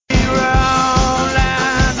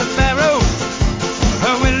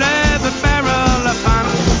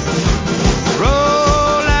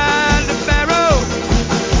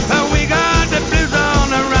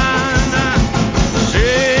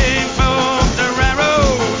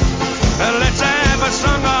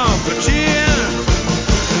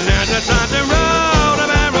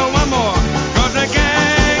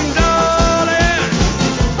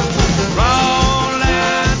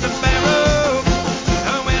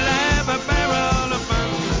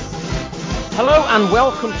And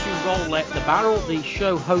welcome to Roulette the Barrel, the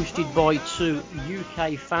show hosted by two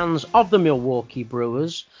UK fans of the Milwaukee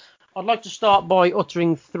Brewers. I'd like to start by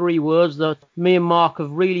uttering three words that me and Mark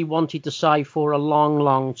have really wanted to say for a long,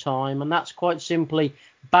 long time, and that's quite simply,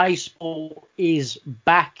 baseball is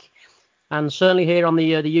back. And certainly here on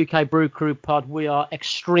the UK Brew Crew pod, we are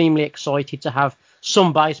extremely excited to have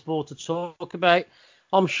some baseball to talk about.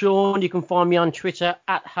 I'm Sean. You can find me on Twitter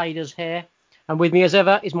at HadersHair. And with me as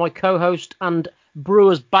ever is my co-host and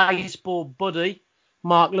Brewers baseball buddy,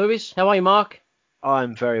 Mark Lewis. How are you, Mark?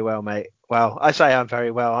 I'm very well, mate. Well, I say I'm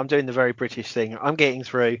very well. I'm doing the very British thing. I'm getting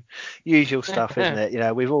through. Usual stuff, isn't it? You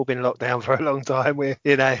know, we've all been locked down for a long time.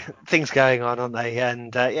 Things going on, aren't they?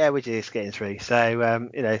 And we're just getting through. So,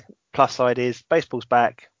 plus side is baseball's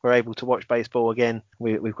back. We're able to watch baseball again.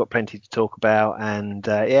 We've got plenty to talk about. And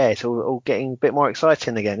it's all getting a bit more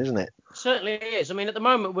exciting again, isn't it? Certainly is. I mean, at the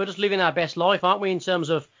moment, we're just living our best life, aren't we, in terms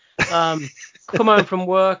of come home from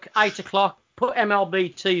work, 8 o'clock, put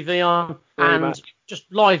MLB TV on, Very and much. just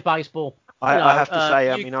live baseball. I have to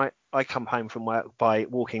say, I come home from work by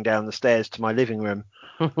walking down the stairs to my living room.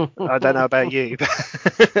 I don't know about you, but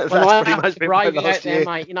that's I pretty have much to been my brave it out last there, year.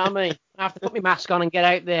 mate. You know what I mean? I have to put my mask on and get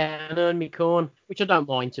out there and earn me corn, which I don't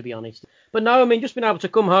mind, to be honest. But no, I mean, just being able to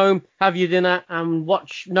come home, have your dinner, and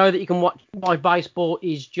know that you can watch live baseball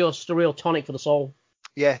is just a real tonic for the soul.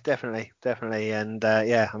 Yeah, definitely. And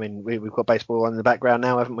I mean, we've got baseball on in the background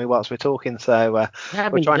now, haven't we? Whilst we're talking, so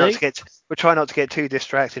we're trying not to get too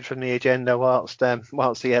distracted from the agenda whilst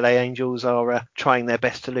the LA Angels are trying their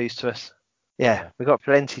best to lose to us. Yeah, we've got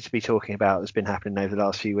plenty to be talking about that's been happening over the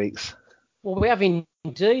last few weeks. Well, we have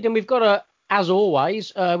indeed, and we've got as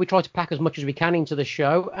always, we try to pack as much as we can into the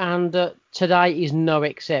show, and today is no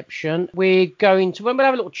exception. We'll have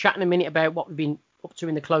a little chat in a minute about what we've been up to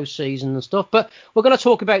in the close season and stuff, but we're going to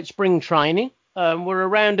talk about spring training. We're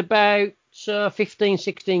around about 15,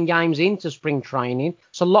 16 games into spring training,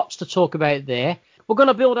 so lots to talk about there. We're going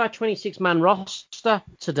to build our 26-man roster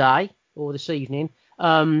today, or this evening.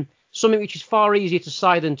 Something which is far easier to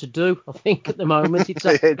say than to do, I think, at the moment. It's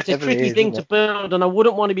a tricky thing to build, and I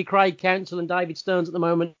wouldn't want to be Craig Counsell and David Stearns at the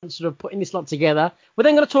moment, sort of putting this lot together. We're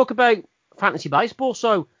then going to talk about fantasy baseball.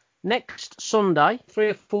 So next Sunday,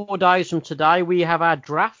 3 or 4 days from today, we have our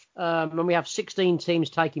draft, and we have 16 teams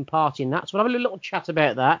taking part in that. So we'll have a little chat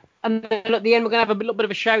about that. And then at the end, we're going to have a little bit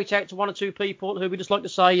of a shout out to one or two people who we'd just like to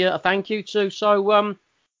say a thank you to. So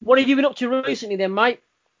what have you been up to recently then, mate?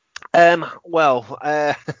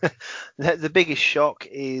 The biggest shock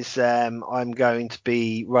is I'm going to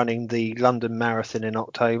be running the London Marathon in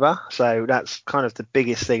October. So that's kind of the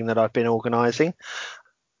biggest thing that I've been organising.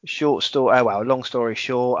 Long story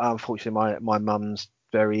short, unfortunately my mum's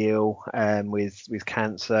very ill with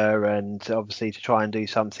cancer, and obviously to try and do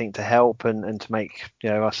something to help and to make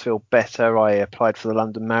us feel better, I applied for the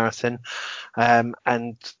London Marathon,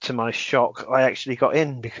 and to my shock I actually got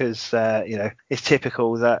in because it's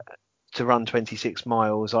typical that to run 26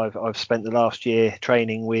 miles, I've spent the last year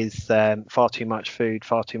training with far too much food,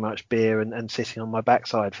 far too much beer, and sitting on my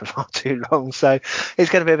backside for far too long. So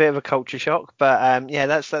it's going to be a bit of a culture shock. But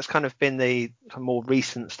that's kind of been the more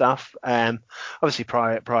recent stuff. Obviously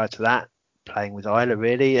prior to that, playing with Isla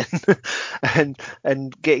really,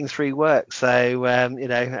 and getting through work. So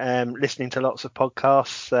listening to lots of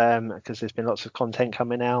podcasts because there's been lots of content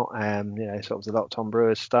coming out. Sort of the Locked On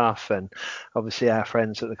Brewers stuff, and obviously our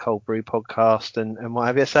friends at the Cold Brew podcast and what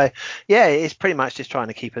have you. So yeah, it's pretty much just trying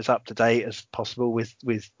to keep us up to date as possible with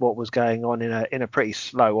what was going on in a pretty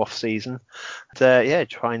slow off season.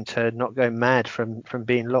 Trying to not go mad from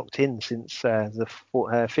being locked in since the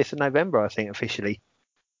 5th of November, I think, officially.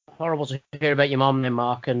 Horrible to hear about your mum then,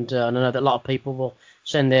 Mark, and I know that a lot of people will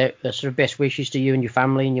send their sort of best wishes to you and your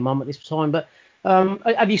family and your mum at this time. But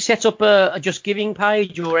have you set up a Just Giving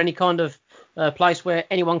page or any kind of place where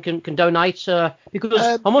anyone can donate?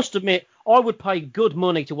 Because I must admit, I would pay good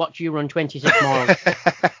money to watch you run 26 miles.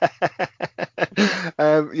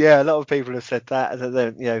 A lot of people have said that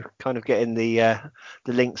they're kind of getting the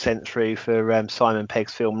link sent through for Simon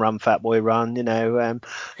Pegg's film Run Fat Boy Run.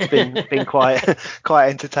 It's been quite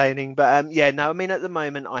entertaining. But I mean at the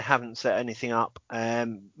moment I haven't set anything up,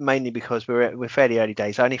 mainly because we're fairly early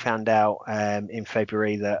days. I only found out in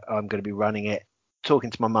February that I'm going to be running it,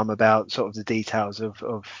 talking to my mum about sort of the details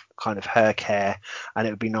of kind of her care, and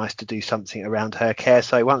it would be nice to do something around her care.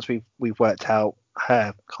 So once we've worked out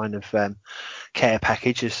her kind of care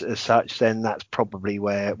package as such, then that's probably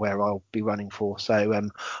where I'll be running for.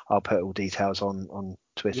 So I'll put all details on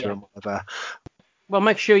Twitter and whatever. Well,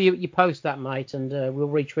 make sure you post that, mate, and we'll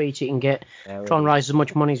retweet it and try and raise as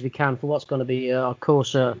much money as we can for what's going to be, of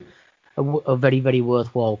course, a very, very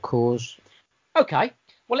worthwhile cause. Okay.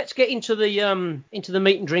 Well, let's get into the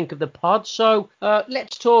meat and drink of the pod. So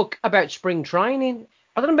let's talk about spring training.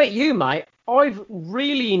 I don't know about you, mate. I've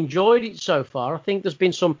really enjoyed it so far. I think there's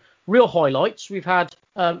been some real highlights. We've had,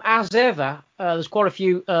 as ever, there's quite a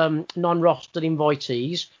few non-rostered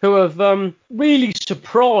invitees who have really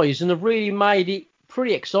surprised and have really made it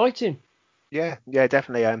pretty exciting. Yeah,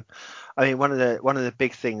 definitely. I mean, one of the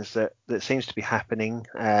big things that seems to be happening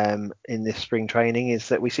in this spring training is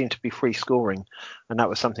that we seem to be free scoring, and that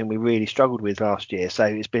was something we really struggled with last year. So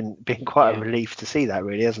it's been quite a Yeah, relief to see that,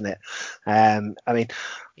 really, hasn't it? I mean,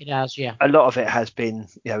 it has. Yeah. a lot of it has been,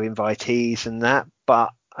 invitees and that,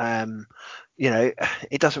 but you know,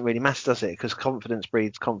 it doesn't really matter, does it? Because confidence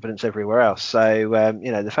breeds confidence everywhere else. So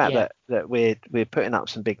the fact Yeah. that we're putting up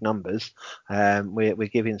some big numbers, we're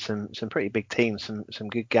giving some pretty big teams some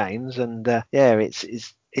good games, and yeah,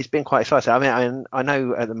 it's been quite exciting. I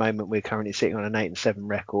know at the moment we're currently sitting on an 8-7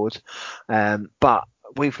 record, but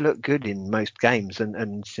we've looked good in most games,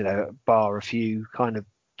 and bar a few kind of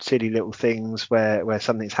silly little things where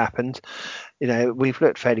something's happened, we've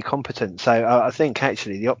looked fairly competent. So I think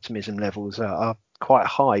actually the optimism levels are quite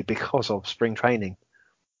high because of spring training.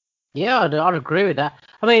 Yeah, I'd agree with that.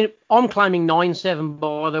 I mean, I'm claiming 9-7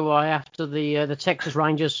 by the way after the Texas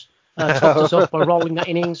Rangers topped us off by rolling that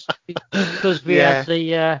innings because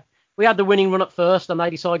Yeah. we had the winning run at first and they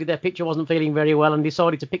decided their pitcher wasn't feeling very well and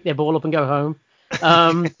decided to pick their ball up and go home. So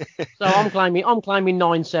I'm claiming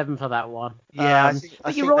 9-7 for that one. Yeah, I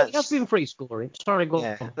But you're think right, it has that's been free scoring. Sorry, go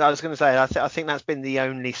yeah. on. I was going to say I think that's been the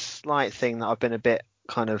only slight thing that I've been a bit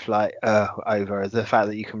kind of like over the fact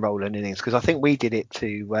that you can roll an innings, because I think we did it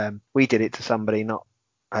to somebody not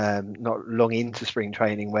long into spring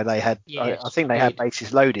training where they had I Yes, think they we had did.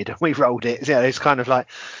 bases loaded and we rolled it. It's kind of like,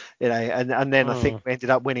 and then I think Mm. we ended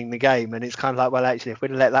up winning the game, and it's kind of like, well, actually if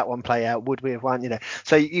we'd let that one play out, would we have won?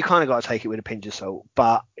 So you kind of got to take it with a pinch of salt,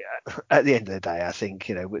 but at the end of the day, I think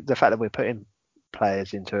the fact that we're putting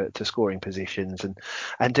players into to scoring positions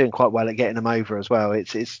and doing quite well at getting them over as well,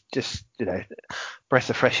 it's just breath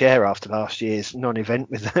of fresh air after last year's non-event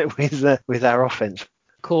with with our offense.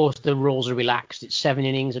 Course, the rules are relaxed. It's 7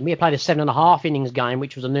 innings, and we played a 7.5 innings game,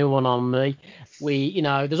 which was a new one on me.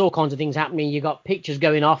 There's all kinds of things happening. You got pitchers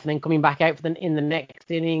going off and then coming back out in the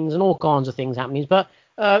next innings, and all kinds of things happening. But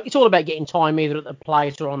it's all about getting time either at the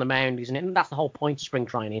plate or on the mound, isn't it? And that's the whole point of spring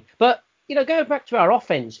training. But going back to our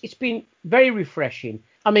offense, it's been very refreshing.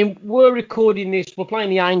 I mean, we're recording this. We're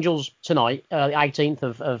playing the Angels tonight, the 18th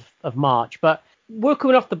of March, but we're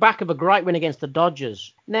coming off the back of a great win against the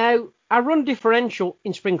Dodgers. Now, our run differential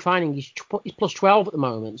in spring training is plus 12 at the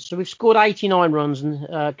moment. So we've scored 89 runs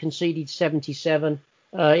and conceded 77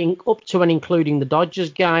 up to and including the Dodgers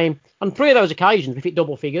game. On 3 of those occasions, we've hit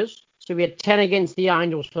double figures. So we had 10 against the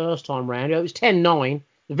Angels first time round. It was 10-9,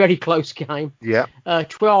 a very close game. Yeah.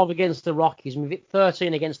 12 against the Rockies, and we've hit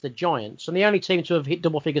 13 against the Giants. And the only team to have hit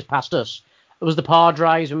double figures past us was the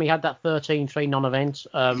Padres when we had that 13-3 non-event.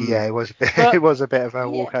 Yeah, it was But it was a bit of a yeah,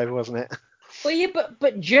 walkover, wasn't it? well, yeah,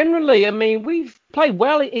 but generally, I mean, we've played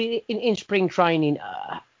well in spring training.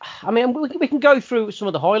 I mean, we can go through some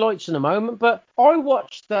of the highlights in a moment, but I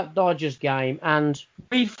watched that Dodgers game and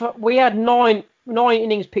we had nine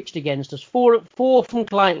innings pitched against us, four from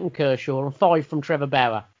Clayton Kershaw and 5 from Trevor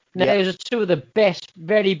Bauer. Now, Yeah. those are 2 of the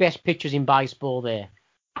very best pitchers in baseball there,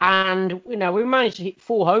 and we managed to hit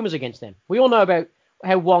 4 homers against them. We all know about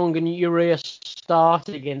how Wong and Urias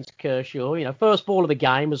started against Kershaw. First ball of the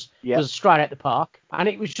game was Yeah. was straight out the park, and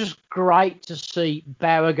it was just great to see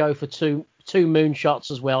Bauer go for two moonshots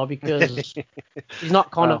as well, because he's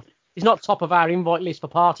not Well, he's not top of our invite list for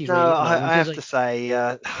parties no, really at the I moment, is have to he?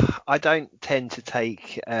 say, I don't tend to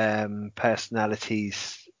take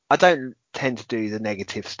personalities. I don't tend to do the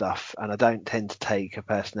negative stuff, and I don't tend to take a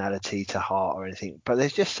personality to heart or anything. But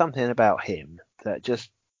there's just something about him that just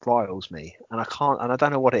riles me, and I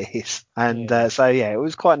don't know what it is. And Yeah. so yeah, it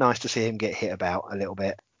was quite nice to see him get hit about a little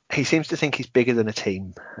bit. He seems to think he's bigger than a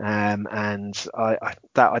team, and I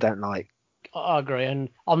don't like. I agree, and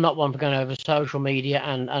I'm not one for going over social media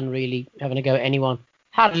and really having a go at anyone.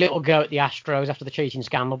 Had a little go at the Astros after the cheating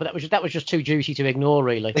scandal, but that was just too juicy to ignore,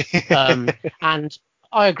 really. And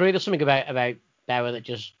I agree. There's something about Bauer that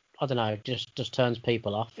just, I don't know, just turns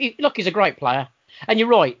people off. Look, he's a great player, and you're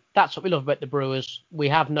right. That's what we love about the Brewers. We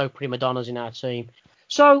have no prima donnas in our team.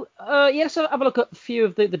 So, let's have a look at a few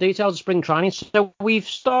of the details of spring training. So we've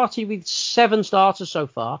started with 7 starters so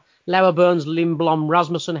far. Lauer, Burns, Lindblom,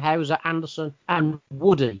 Rasmussen, Hauser, Anderson, and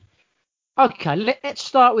Woody. Okay, let's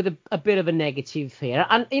start with a bit of a negative here.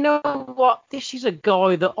 And you know what? This is a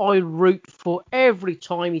guy that I root for every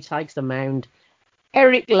time he takes the mound.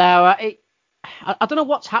 Eric Lauer. I don't know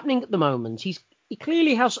what's happening at the moment. He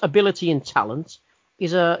clearly has ability and talent.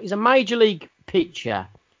 He's a major league pitcher,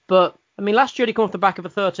 but I mean last year he came off the back of a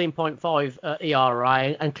 13.5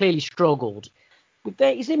 ERA and clearly struggled.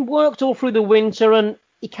 He's been worked all through the winter, and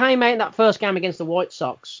he came out in that first game against the White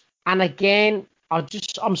Sox, and again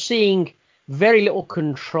I'm seeing very little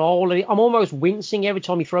control, and I'm almost wincing every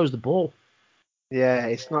time he throws the ball. Yeah,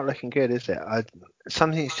 it's not looking good, is it?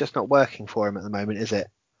 Something's just not working for him at the moment, is it?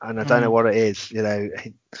 And I don't know what it is. You know,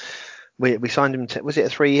 we signed him to, was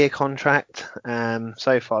it a 3-year contract?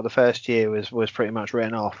 So far, the first year was pretty much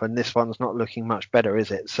written off, and this one's not looking much better,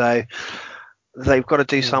 is it? So they've got to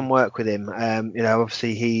do some work with him. You know,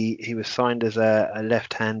 obviously he was signed as a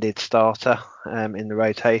left-handed starter in the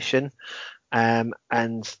rotation, and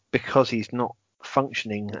because he's not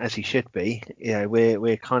functioning as he should be, you know,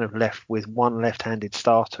 we're kind of left with one left-handed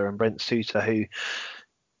starter and Brent Suter, who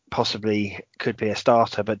possibly could be a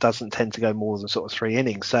starter but doesn't tend to go more than sort of 3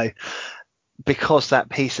 innings. So because that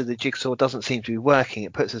piece of the jigsaw doesn't seem to be working,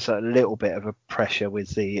 it puts us at a little bit of a pressure with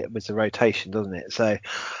the rotation, doesn't it? So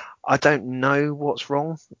I don't know what's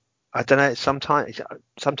wrong. I don't know.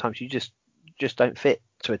 Sometimes you just don't fit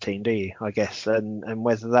to a team, do you? I guess, and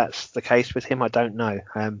whether that's the case with him, I don't know.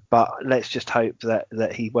 But let's just hope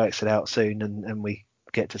that he works it out soon, and we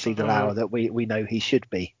get to see the Lauer that we know he should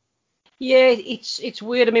be. Yeah, it's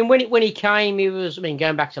weird. I mean, when he came, he was. I mean,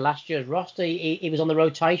 going back to last year's roster, he was on the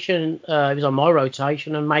rotation. He was on my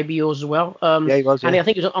rotation and maybe yours as well. Yeah, he was. Yeah. And I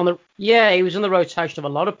think he was on the. Yeah, he was on the rotation of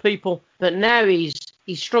a lot of people. But now he's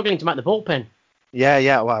struggling to make the bullpen.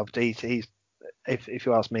 Yeah. Well, he's if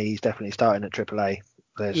you ask me, he's definitely starting at AAA.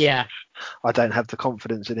 Yeah. I don't have the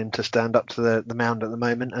confidence in him to stand up to the mound at the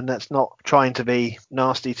moment, and that's not trying to be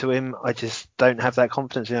nasty to him. I just don't have that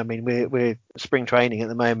confidence in him. I mean, we're spring training at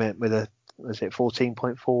the moment with a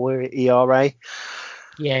 14.4 ERA.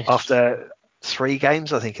 Yes. After 3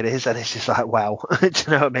 games, I think it is, and it's just like, wow. Do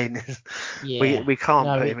you know what I mean? Yeah. We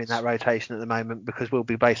can't put him in that rotation at the moment because we'll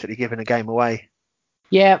be basically giving a game away.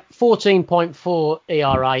 Yeah, 14.4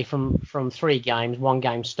 ERA from 3 games, 1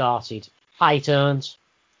 game started, 8 earns,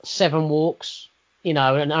 7 walks, you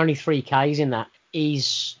know, and only 3 Ks in that.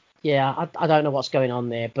 I don't know what's going on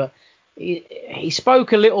there, but he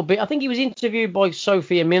spoke a little bit. I think he was interviewed by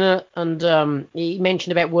Sophia Minnaert, and he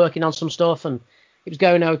mentioned about working on some stuff, and it was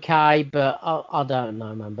going okay, but I don't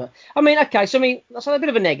know, man. But I mean, okay, so I mean, that's a bit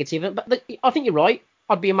of a negative, but I think you're right.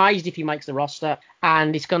 I'd be amazed if he makes the roster,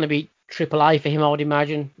 and it's going to be AAA for him, I would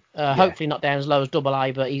imagine. Hopefully not down as low as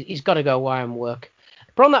AA, but he's got to go away and work.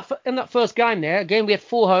 But in that first game there, again, we had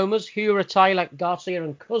 4 homers, Hura, Taylor, Garcia,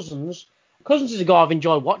 and Cousins. Cousins is a guy I've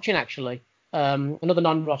enjoyed watching, actually. Another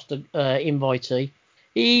non-roster invitee.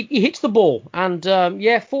 He hits the ball, and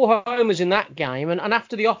 4 homers in that game. And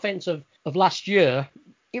after the offense of last year,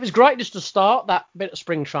 it was great just to start that bit of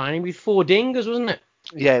spring training with 4 dingers, wasn't it?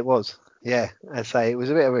 Yeah, it was. Yeah, I say it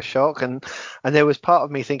was a bit of a shock, and there was part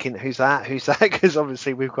of me thinking, who's that? Because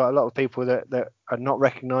obviously we've got a lot of people that are not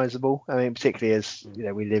recognisable. I mean, particularly as you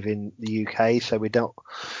know, we live in the UK, so we don't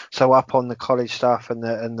so up on the college stuff and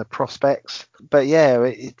the prospects. But yeah,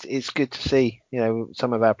 it's good to see, you know,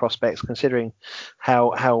 some of our prospects, considering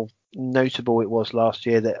how notable it was last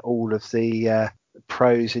year that all of the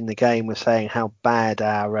pros in the game were saying how bad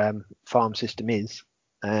our farm system is.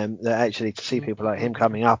 That actually to see people like him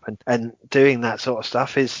coming up and doing that sort of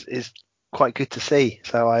stuff is quite good to see.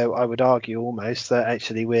 So I would argue almost that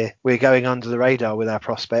actually we're going under the radar with our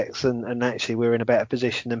prospects, and actually we're in a better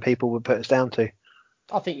position than people would put us down to.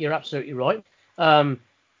 I think you're absolutely right. We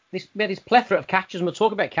had this plethora of catchers, and we'll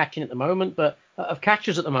talk about catching at the moment, but of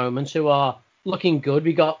catchers at the moment who are looking good.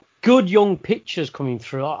 We got good young pitchers coming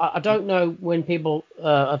through. I don't know when people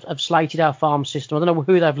have slated our farm system. I don't know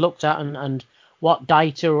who they've looked at and what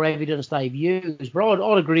data or evidence they've used, but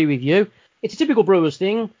I'd agree with you. It's a typical Brewers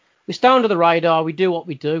thing. We stay under the radar, we do what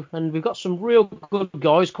we do, and we've got some real good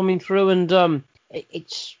guys coming through, and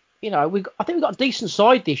it's, you know, I think we've got a decent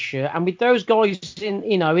side this year, and with those guys in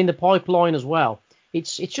the pipeline as well,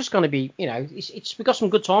 it's just going to be, you know, we've got some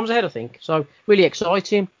good times ahead, I think. So really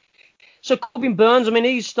exciting. So Corbin Burns, I mean,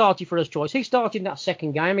 he's started for us choice. He started in that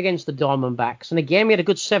second game against the Diamondbacks, and again we had a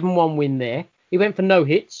good 7-1 win there. He went for no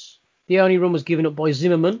hits. The only run was given up by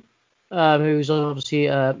Zimmerman, who's obviously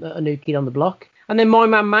a new kid on the block. And then my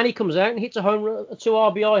man Manny comes out and hits a 2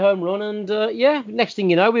 RBI home run. And next thing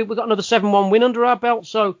you know, we've got another 7-1 win under our belt.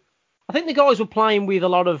 So I think the guys were playing with a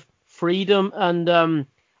lot of freedom. And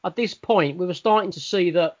at this point, we were starting to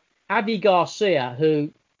see that Avi Garcia,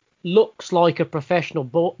 who looks like a professional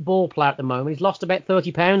ball player at the moment, he's lost about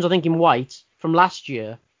 30 pounds, I think, in weight from last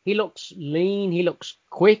year. He looks lean. He looks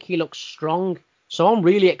quick. He looks strong. So I'm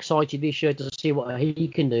really excited this year to see what he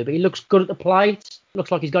can do. But he looks good at the plate.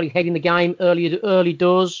 Looks like he's got his head in the game early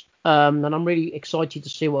doors. And I'm really excited to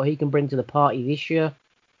see what he can bring to the party this year.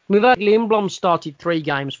 We've had Lindblom started 3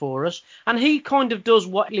 games for us, and he kind of does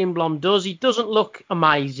what Lindblom does. He doesn't look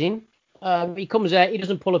amazing. He comes out, he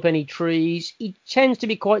doesn't pull up any trees. He tends to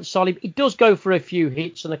be quite solid. He does go for a few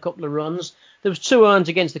hits and a couple of runs. There was 2 earns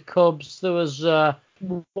against the Cubs. There was 1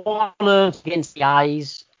 earned against the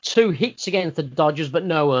A's, 2 hits against the Dodgers, but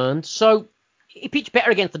no earned. So he pitched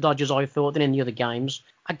better against the Dodgers, I thought, than in the other games.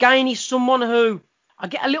 Again, he's someone who I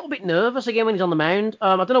get a little bit nervous again when he's on the mound.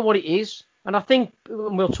 I don't know what it is. And I think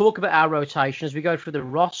we'll talk about our rotation as we go through the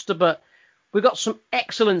roster, but we've got some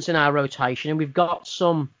excellence in our rotation, and we've got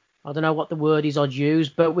some, I don't know what the word is I'd use,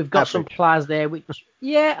 but we've got some players there.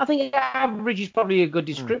 Yeah, I think average is probably a good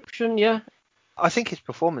description, yeah. I think his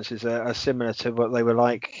performances are similar to what they were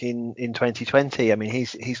like in 2020. I mean,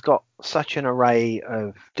 he's got such an array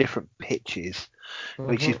of different pitches,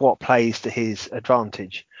 which is what plays to his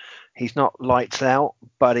advantage. He's not lights out,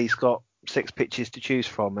 but he's got 6 pitches to choose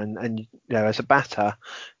from, and you know, as a batter,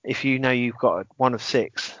 if you know you've got 1 of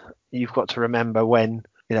 6, you've got to remember when,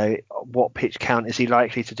 you know, what pitch count is he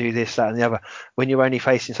likely to do, this, that, and the other. When you're only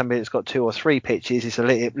facing somebody that's got 2 or 3 pitches, it's a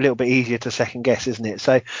little bit easier to second guess, isn't it?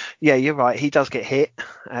 So yeah, you're right, he does get hit,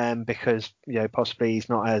 because, you know, possibly he's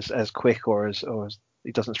not as quick or as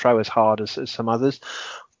he doesn't throw as hard as some others.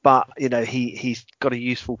 But, you know, he's got a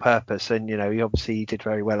useful purpose, and, you know, he obviously did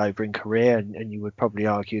very well over in Korea, and you would probably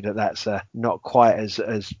argue that that's not quite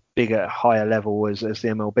as big a higher level as the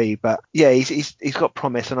MLB. But yeah, he's got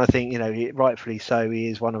promise, and I think, you know, rightfully so, he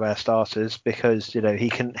is one of our starters, because, you know, he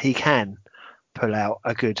can pull out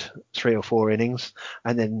a good 3 or 4 innings,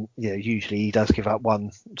 and then, you know, usually he does give up one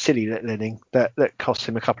silly little inning that costs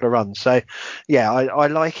him a couple of runs. So yeah, I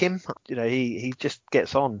like him. You know, he just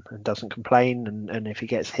gets on and doesn't complain, and if he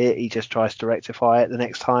gets hit, he just tries to rectify it the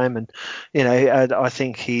next time. And, you know, I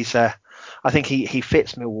think he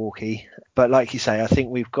fits Milwaukee. But like you say, I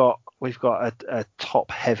think we've got a top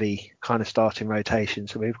heavy kind of starting rotation.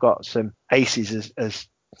 So we've got some aces as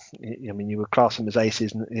I mean, you would class them as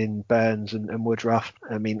aces in Burns and Woodruff.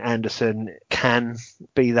 I mean, Anderson can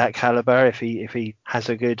be that caliber if he has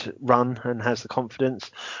a good run and has the confidence.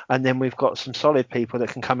 And then we've got some solid people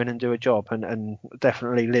that can come in and do a job, and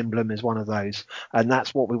definitely Lindblom is one of those. And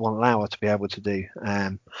that's what we want Lauer to be able to do.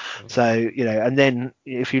 So, you know, and then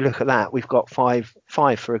if you look at that, we've got five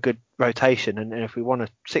for a good rotation, and if we want a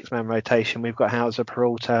 6-man rotation, we've got Hauser,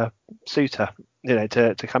 Peralta, Suter, you know,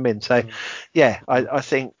 to come in. So yeah, I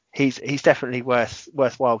think he's definitely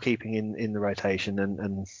worthwhile keeping in the rotation,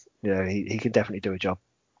 and you know, he can definitely do a job.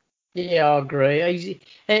 Yeah, I agree.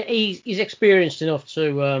 He's experienced enough to,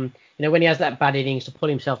 you know, when he has that bad innings, to pull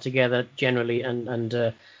himself together generally and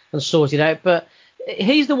sort it out. But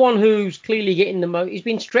he's the one who's clearly getting the most. He's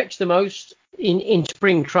been stretched the most in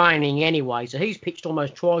spring training anyway. So he's pitched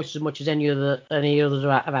almost twice as much as any others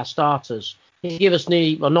of our starters. He's given us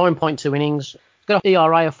 9.2 innings. He's got an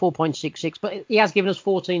ERA of 4.66, but he has given us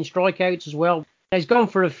 14 strikeouts as well. He's gone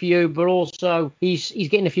for a few, but also he's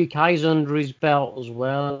getting a few Ks under his belt as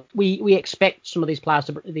well. We expect some of these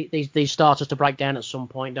players these starters to break down at some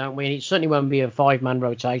point, don't we? And it certainly won't be a 5-man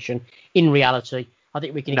rotation in reality. I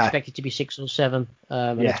think we can expect it to be 6 or 7,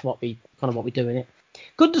 and that's what we do in it.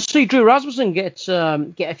 Good to see Drew Rasmussen get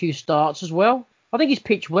a few starts as well. I think he's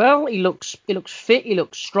pitched well. He looks fit. He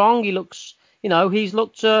looks strong. He looks, you know, he's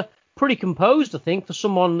looked pretty composed, I think, for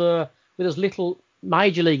someone with as little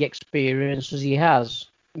major league experience as he has.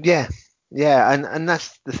 Yeah, and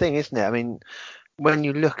that's the thing, isn't it? I mean, when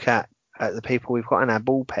you look at the people we've got in our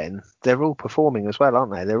bullpen, they're all performing as well,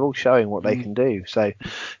 aren't they? They're all showing what they can do. So,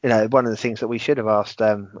 you know, one of the things that we should have asked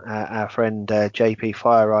our friend JP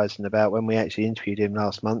Fireisen about when we actually interviewed him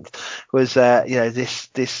last month was, you know,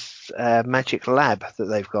 this magic lab that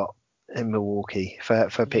they've got in Milwaukee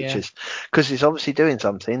for pitchers, because it's obviously doing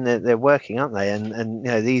something. They're working, aren't they? And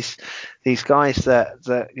you know, these guys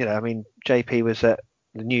that you know, I mean, JP was at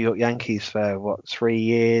the New York Yankees for 3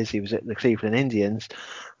 years. He was at the Cleveland Indians,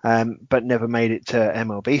 but never made it to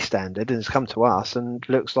MLB standard, and has come to us and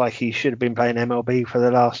looks like he should have been playing MLB for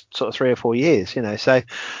the last sort of 3 or 4 years, you know. So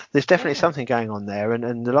there's definitely something going on there,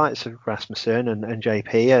 and the likes of Rasmussen and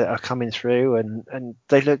JP are coming through, and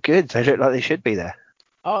they look good. They look like they should be there.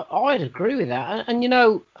 I'd agree with that, and you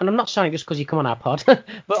know, and I'm not saying just because you come on our pod, but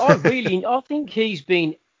I think he's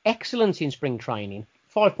been excellent in spring training.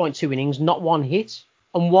 5.2 innings, not 1 hit,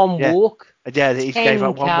 and 1 walk. Yeah, he gave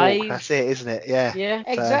up 1 walk. That's it, isn't it? Yeah. Yeah,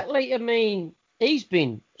 exactly. I mean, he's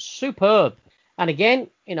been superb. And again,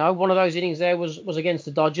 you know, one of those innings there was against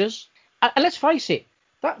the Dodgers. And let's face it,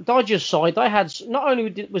 that Dodgers side, they had not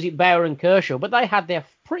only was it Bauer and Kershaw, but they had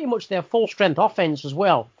pretty much their full strength offense as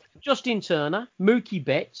well. Justin Turner, Mookie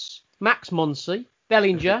Betts, Max Muncy,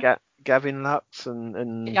 Bellinger, Gavin Lux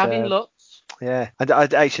and Gavin Lutz. Yeah, I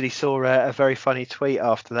actually saw a very funny tweet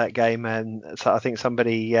after that game, and so I think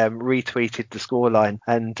somebody retweeted the scoreline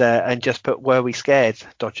and just put, "Were we scared,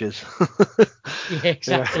 Dodgers?" Yeah,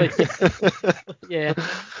 exactly. Yeah.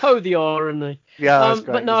 Oh, the irony. Yeah, that's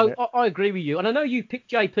great, but no, isn't it? I agree with you. And I know you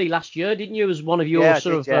picked JP last year, didn't you, as one of your Yeah, I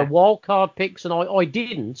sort did, of wild card picks, and I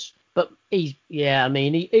didn't. But he's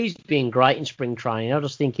been great in spring training. I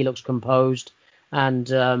just think he looks composed, and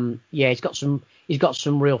he's got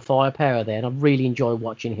some real firepower there, and I really enjoy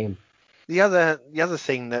watching him. The other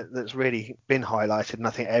thing that's really been highlighted, and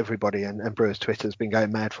I think everybody and Brewers Twitter has been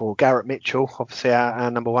going mad for, Garrett Mitchell, obviously our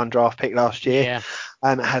number one draft pick last year,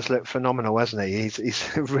 has looked phenomenal, hasn't he?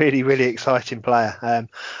 He's a really, really exciting player, and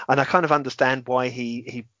I kind of understand why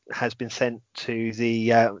he has been sent to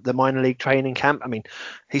the minor league training camp. I mean,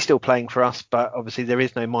 he's still playing for us, but obviously there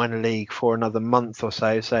is no minor league for another month or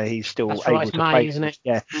so he's still able to play. Isn't it?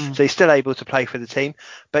 Yeah, so he's still able to play for the team.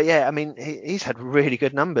 But yeah, I mean, he's had really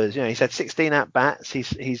good numbers. He's had 16 at bats.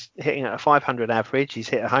 He's hitting at a 500 average. He's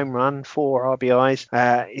hit a home run, 4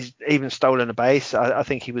 RBIs. He's even stolen a base. I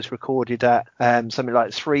think he was recorded at something like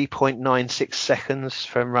 3.96 seconds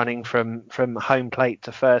from running from home plate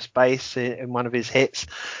to first base in one of his hits.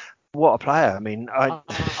 What a player! I mean,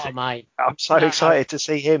 mate. I'm so excited to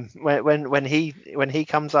see him when he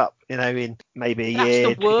comes up. In maybe a year.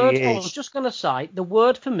 That's the word. 2 years. I was just going to say the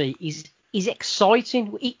word for me is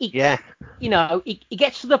exciting. Yeah. He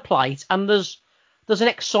gets to the plate and there's an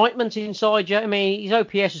excitement inside you. I mean, his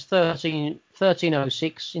OPS is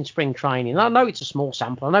 1306 in spring training. I know it's a small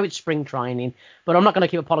sample. I know it's spring training, but I'm not going to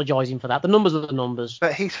keep apologising for that. The numbers are the numbers.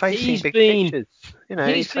 But he's facing big pitchers.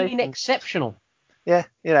 He's been exceptional. Yeah,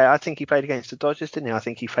 I think he played against the Dodgers, didn't he? I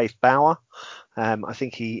think he faced Bauer. I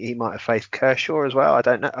think he might have faced Kershaw as well. I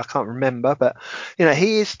don't know. I can't remember. But,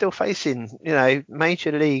 he is still facing,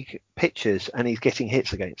 major league pitchers and he's getting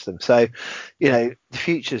hits against them. So, the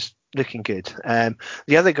future's looking good.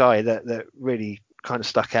 The other guy that really kind of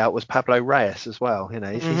stuck out was Pablo Reyes as well.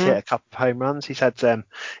 He's hit a couple of home runs. He's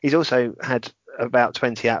also had about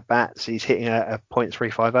 20 at bats. He's hitting a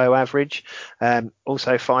 .350 average.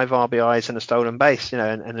 Also 5 RBIs and a stolen base. And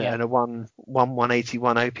a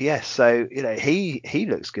 181 OPS. So he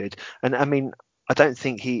looks good. And I mean, I don't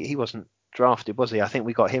think he wasn't drafted, was he? I think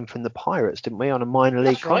we got him from the Pirates, didn't we, on a minor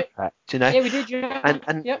league contract? Yeah, we did. Yeah.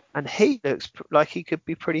 And he looks like he could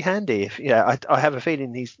be pretty handy. I have a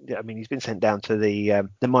feeling he's been sent down to the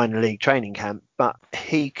minor league training camp, but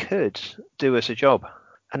he could do us a job.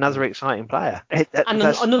 Another exciting player.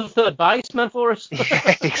 Another third baseman for us.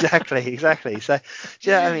 Yeah, exactly. So,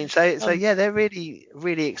 they're really,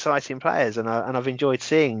 really exciting players, and I've enjoyed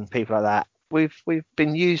seeing people like that. We've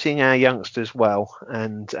been using our youngsters well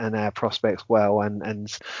and our prospects well,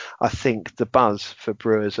 and I think the buzz for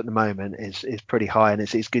Brewers at the moment is pretty high, and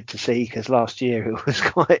it's good to see, because last year it was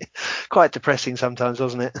quite depressing sometimes,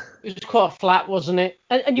 wasn't it? It was quite flat, wasn't it?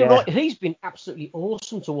 And you're right, he's been absolutely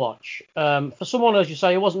awesome to watch. For someone, as you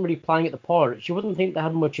say, who wasn't really playing at the Pirates, you wouldn't think they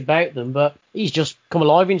had much about them, but he's just come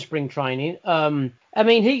alive in spring training. I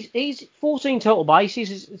mean, he's 14 total bases,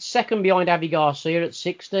 he's second behind Avi Garcia at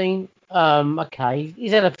 16. Okay,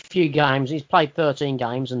 he's had a few games. He's played 13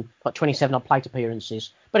 games and got 27 odd plate appearances.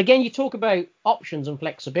 But again, you talk about options and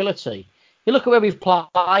flexibility. You look at where we've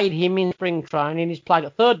played him in spring training. He's played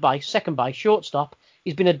at third base, second base, shortstop.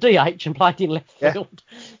 He's been a DH and played in left field.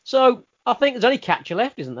 So I think there's only catcher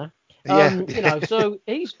left, isn't there? So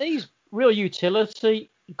he's real utility,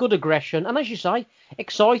 good aggression, and as you say,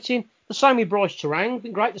 exciting. The same with Bryce Terang.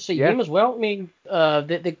 Been great to see him as well. I mean,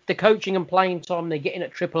 the coaching and playing time they're getting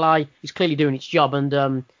at AAA is clearly doing its job.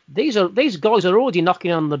 And these guys are already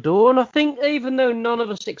knocking on the door. And I think even though none of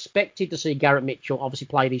us expected to see Garrett Mitchell obviously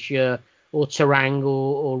play this year, or Terang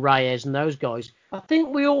or Reyes and those guys, I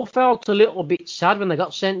think we all felt a little bit sad when they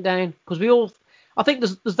got sent down, because I think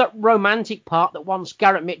there's that romantic part that wants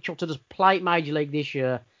Garrett Mitchell to just play Major League this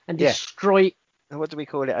year and destroy. What do we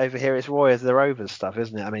call it over here? It's Roy of the Rovers stuff,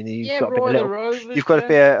 isn't it? I mean, you've got to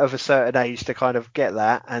be of a certain age to kind of get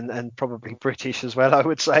that, and probably British as well, I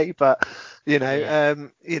would say. But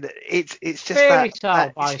it's just fairy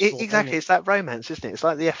that baseball, exactly. It's that romance, isn't it? It's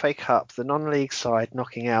like the FA Cup, the non-league side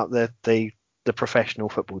knocking out the professional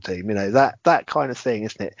football team. That kind of thing,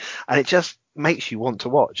 isn't it? And it just makes you want to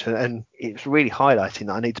watch, and it's really highlighting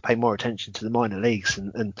that I need to pay more attention to the minor leagues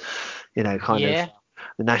and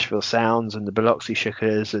the Nashville Sounds and the Biloxi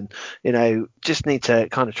Shookers, and just need to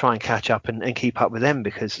kind of try and catch up and keep up with them,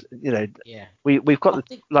 because we've got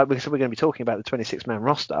like we said, we're going to be talking about the 26-man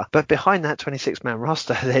roster, but behind that 26-man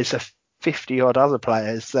roster there's a 50 odd other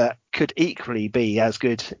players that could equally be as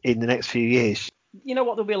good in the next few years. You know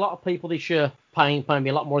what? There'll be a lot of people this year paying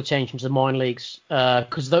a lot more attention to the minor leagues,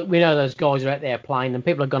 because we know those guys are out there playing, and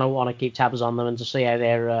people are going to want to keep tabs on them and to see how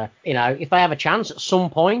they're, if they have a chance at some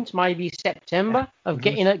point, maybe September, of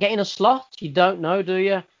getting a slot. You don't know, do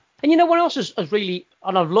you? And you know what else has really,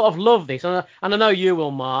 and I've loved this, and I know you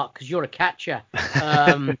will, Mark, because you're a catcher.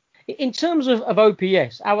 In terms of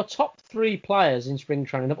OPS, our top 3 players in spring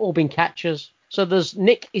training have all been catchers. So there's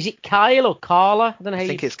Nick, is it Kyle or Carla? I don't know how I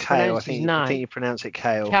think it's Kale. I think you pronounce it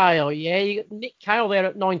Kale. Kyle, yeah. You got Nick Kyle there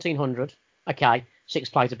at 1900. Okay, 6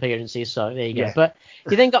 plate appearances, so there you go. But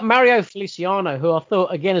you then got Mario Feliciano, who I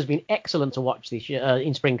thought, again, has been excellent to watch this year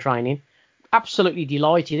in spring training. Absolutely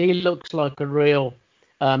delighted. He looks like a little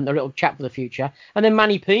chap for the future. And then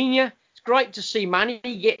Manny Pena. It's great to see Manny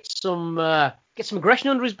get some aggression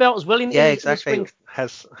under his belt as well. Exactly. In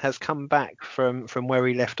has come back from where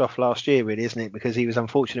he left off last year, really, isn't it? Because he was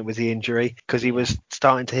unfortunate with the injury, because he was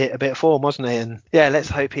starting to hit a bit of form, wasn't he? And let's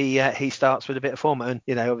hope he starts with a bit of form. And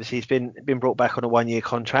obviously he's been brought back on a 1-year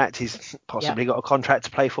contract. He's possibly got a contract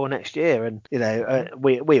to play for next year. And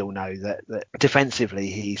we all know that defensively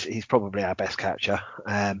he's probably our best catcher.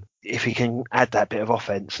 If he can add that bit of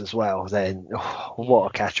offense as well, then what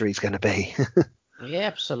a catcher he's going to be. Yeah,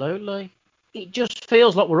 absolutely. It just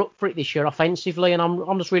feels like we're up for it this year offensively, and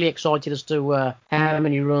I'm just really excited as to how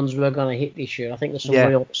many runs we're going to hit this year. I think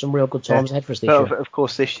there's some real good times ahead for us this year. Of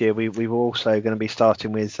course, this year we were also going to be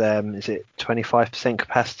starting with is it 25%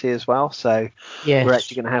 capacity as well? So we're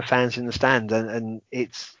actually going to have fans in the stand, and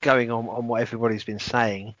it's going on what everybody's been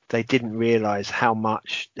saying. They didn't realise how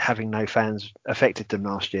much having no fans affected them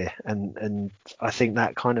last year, and I think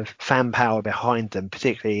that kind of fan power behind them,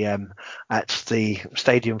 particularly at the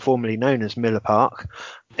stadium formerly known as Miller Park,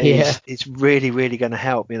 it's really, really going to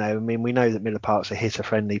help. We know that Miller Park's a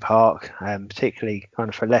hitter-friendly park, particularly kind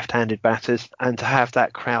of for left-handed batters, and to have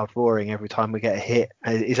that crowd roaring every time we get a hit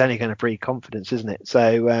is only going to breed confidence, isn't it?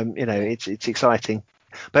 So, it's exciting.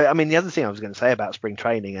 But the other thing I was going to say about spring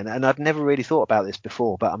training, and I'd never really thought about this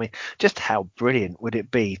before, but just how brilliant would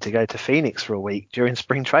it be to go to Phoenix for a week during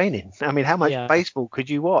spring training? How much baseball could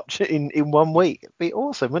you watch in 1 week? It'd be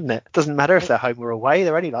awesome, wouldn't it? Doesn't matter if they're home or away.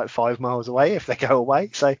 They're only like 5 miles away if they go away.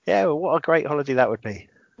 So what a great holiday that would be.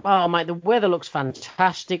 Oh, mate, the weather looks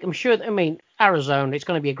fantastic. I'm sure. Arizona, it's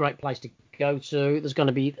going to be a great place to go to. There's going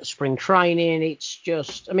to be spring training. It's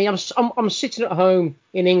just, I'm sitting at home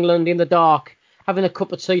in England in the dark, having a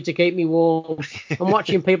cup of tea to keep me warm. I'm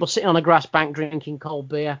watching people sitting on a grass bank drinking cold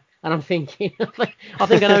beer, and I'm thinking, I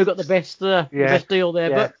think I know who got the best deal there.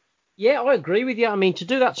 Yeah. But I agree with you. To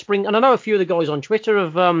do that spring, and I know a few of the guys on Twitter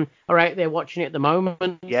are out there watching it at the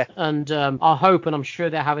moment. Yeah. And I hope, and I'm sure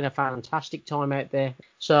they're having a fantastic time out there.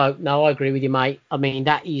 So no, I agree with you, mate.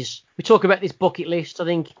 That is, we talk about this bucket list. I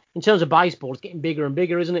think in terms of baseball, it's getting bigger and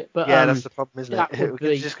bigger, isn't it? But that's the problem, isn't it?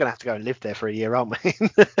 We're just going to have to go and live there for a year, aren't we?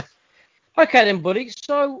 Okay then, buddy.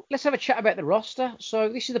 So let's have a chat about the roster. So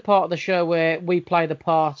this is the part of the show where we play the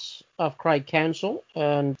part of Craig Counsell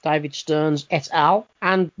and David Stearns et al.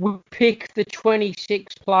 And we pick the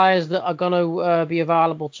 26 players that are going to be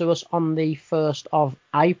available to us on the 1st of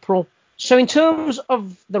April. So in terms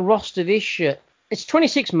of the roster this year, it's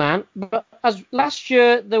 26 man, but as last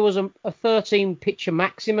year there was a 13 pitcher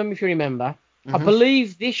maximum, if you remember. Mm-hmm. I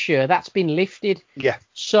believe this year that's been lifted. Yeah.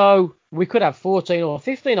 So we could have 14 or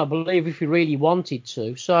 15, I believe, if we really wanted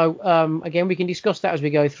to. So, again, we can discuss that as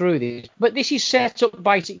we go through this. But this is set up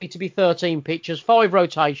basically to be 13 pitchers, 5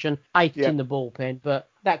 rotation, 8 in the bullpen. But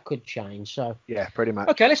that could change. So yeah, pretty much.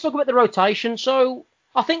 Okay, let's talk about the rotation. So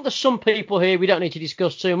I think there's some people here we don't need to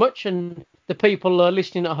discuss too much, and the people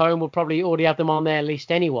listening at home will probably already have them on their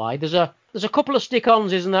list anyway. There's a couple of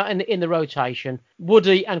stick-ons, isn't there, in the rotation,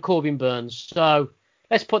 Woody and Corbin Burns. So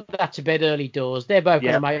let's put that to bed early doors. They're both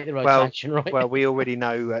going to make the rotation, right? Well, we already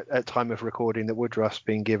know at time of recording that Woodruff's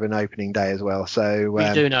been given opening day as well. So we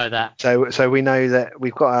do know that. So we know that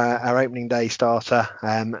we've got our opening day starter.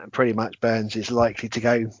 Pretty much Burns is likely to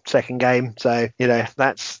go second game. So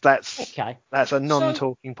that's okay. That's a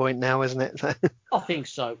non-talking point now, isn't it? I think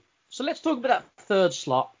so. So let's talk about that third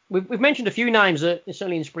slot. We've mentioned a few names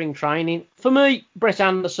certainly in spring training. For me, Brett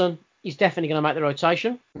Anderson is definitely going to make the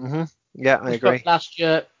rotation. Mm-hmm. Yeah, I agree. Last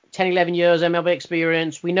year, 10, 11 years MLB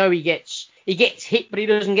experience. We know he gets hit, but he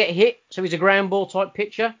doesn't get hit. So he's a ground ball type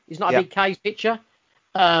pitcher. He's not a big K's pitcher.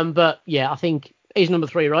 But yeah, I think he's number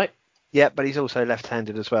 3, right? Yeah, but he's also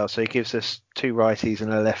left-handed as well, so he gives us two righties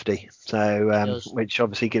and a lefty. So, which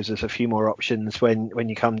obviously gives us a few more options when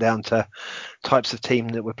you come down to types of team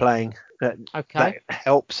that we're playing. That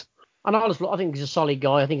helps. And I think he's a solid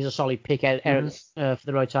guy. I think he's a solid pick out for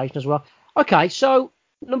the rotation as well. Okay, so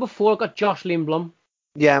number 4, I've got Josh Lindblom.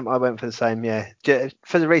 Yeah, I went for the same. Yeah,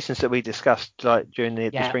 for the reasons that we discussed, like during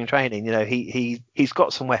the spring training. He's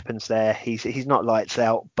got some weapons there. He's not lights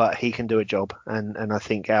out, but he can do a job. And I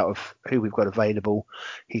think out of who we've got available,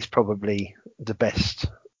 he's probably the best.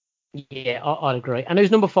 Yeah, I'd agree. And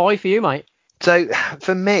who's number 5 for you, mate? So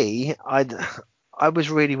for me, I was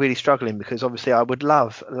really, really struggling because obviously I would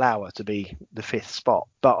love Lauer to be the 5th spot,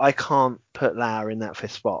 but I can't put Lauer in that 5th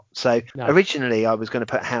spot. So originally I was going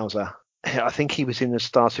to put Hauser. I think he was in the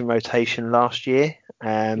starting rotation last year.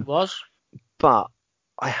 He was. But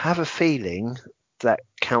I have a feeling that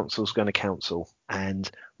Council's going to council, and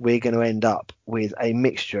we're going to end up with a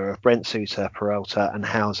mixture of Brent Suter, Peralta and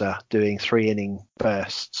Hauser doing 3-inning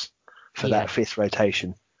bursts for that 5th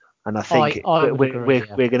rotation. And I think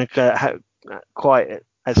we're going to quite,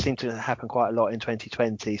 as seemed to happen quite a lot in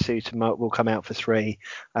 2020, Suter will come out for 3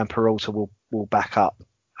 and Peralta will back up.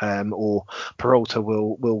 Or Peralta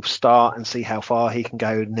will start and see how far he can go,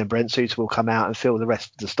 and then Brent Suter will come out and fill the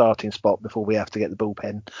rest of the starting spot before we have to get the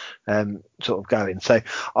bullpen sort of going. So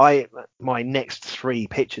my next 3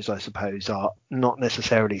 pitchers, I suppose, are not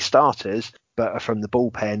necessarily starters, but are from the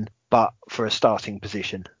bullpen, but for a starting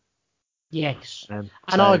position. Yes, and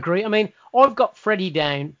I agree. I mean, I've got Freddie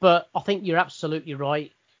down, but I think you're absolutely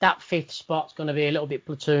right. That 5th spot's going to be a little bit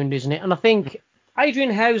platooned, isn't it? And I think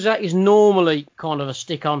Adrian Hauser is normally kind of a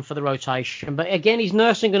stick-on for the rotation, but again, he's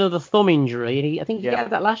nursing another thumb injury, and I think he had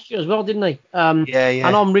that last year as well, didn't he? Yeah.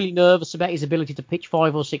 And I'm really nervous about his ability to pitch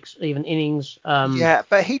 5 or 6 even innings. Yeah,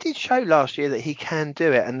 but he did show last year that he can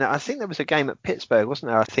do it, and I think there was a game at Pittsburgh,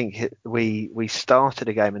 wasn't there? I think we started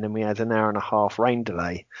a game and then we had an hour and a half rain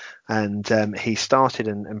delay, and he started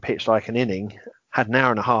and pitched like an inning. Had an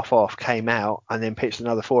hour and a half off, came out, and then pitched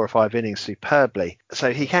another 4 or 5 innings superbly.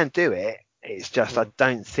 So he can do it. It's just I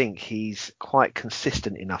don't think he's quite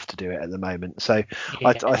consistent enough to do it at the moment. So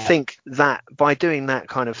I think that by doing that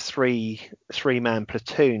kind of three-man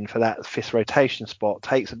platoon for that 5th rotation spot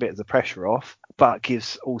takes a bit of the pressure off, but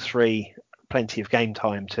gives all 3 plenty of game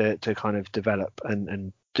time to kind of develop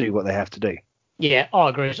and do what they have to do. Yeah, I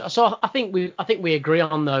agree. So I think we agree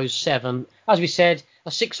on those 7. As we said,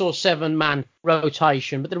 a 6 or 7 man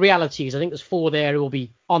rotation. But the reality is, I think there's 4 there who will be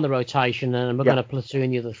on the rotation, and we're going to platoon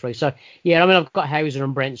the other 3. So yeah, I mean, I've got Hauser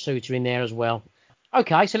and Brent Suter in there as well.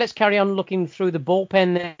 Okay, so let's carry on looking through the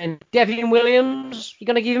bullpen then. Devin Williams, you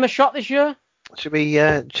going to give him a shot this year? Should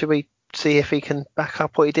we see if he can back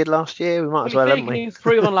up what he did last year? We might as well, haven't we? He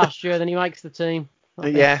improved on last year, then he makes the team.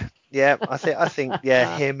 Yeah, I think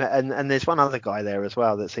him and there's one other guy there as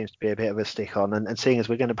well that seems to be a bit of a stick on, and seeing as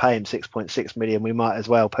we're going to pay him 6.6 million, we might as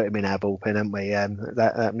well put him in our bullpen, haven't we?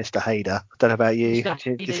 That Mr. Hayder. I don't know about you.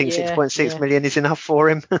 Do you think 6.6 million is enough for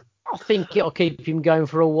him? I think it'll keep him going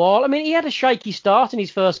for a while. I mean, he had a shaky start in his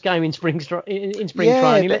first game in spring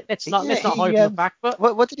training. Let's not hold him back. But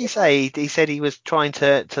what did he say? He said he was trying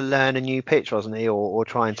to learn a new pitch, wasn't he, or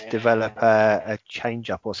trying to develop a change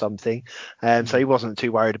up or something. So he wasn't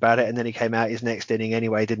too worried about it. And then he came out his next inning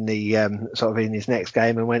anyway, didn't he? Sort of in his next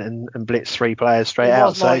game and went and blitzed 3 players straight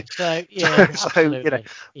out. So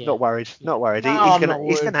not worried. No,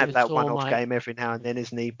 he's gonna have that one-off game every now and then,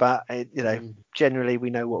 isn't he? But generally we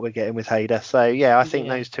know what we're getting with Hayder. So yeah, I think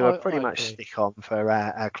those 2 are pretty much stick on for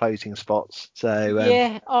our closing spots. So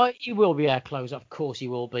he will be our closer. Of course he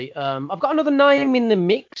will be. I've got another name in the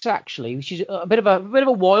mix actually, which is a bit of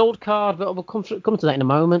a wild card, but we'll come to that in a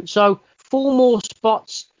moment. So 4 more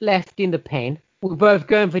spots left in the pen. We're both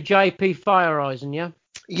going for JP Feyereisen, yeah?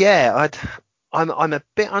 Yeah, I'm a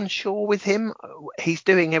bit unsure with him. He's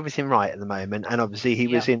doing everything right at the moment, and obviously he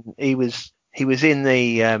was in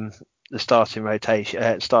the starting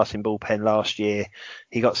rotation, starting bullpen last year.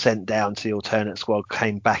 He got sent down to the alternate squad,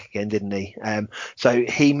 came back again, didn't he? So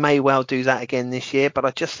he may well do that again this year, but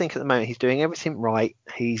I just think at the moment he's doing everything right.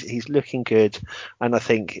 He's looking good, and I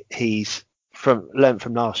think he's learned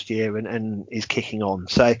from last year and is kicking on.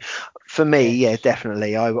 So for me,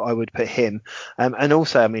 definitely I would put him. And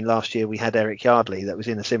also, I mean, last year we had Eric Yardley that was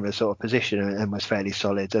in a similar sort of position and was fairly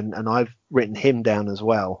solid, and I've written him down as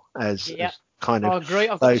well as kind of. I agree.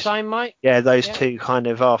 I've got the same, mate. Yeah, those 2 kind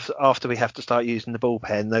of after we have to start using the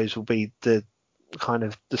bullpen, those will be the kind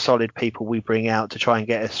of the solid people we bring out to try and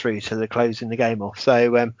get us through to the closing the game off. So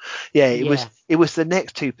it was the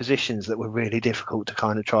next 2 positions that were really difficult to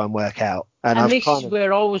kind of try and work out. And this is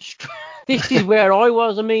where I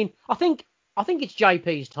was. I mean, I think I think it's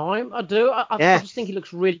JP's time. I do. I Yeah, just think he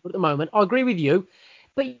looks really good at the moment. I agree with you.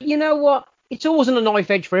 But you know what? It's always on a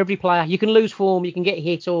knife edge for every player. You can lose form, you can get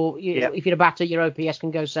hit, or yeah. if you're a batter, your OPS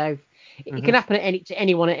can go south. It Hmm. can happen to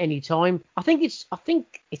anyone at any time. I think it's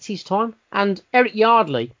his time. And Eric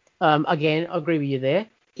Yardley, again, I agree with you there.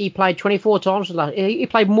 He played 24 times. He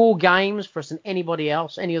played more games for us than anybody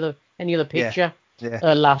else, any other Yeah, pitcher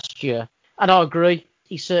yeah. last year. And I agree.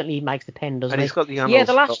 He certainly makes the pen, And doesn't he's he? got the Yeah, the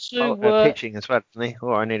unorthodox last two were pitching as well, doesn't he?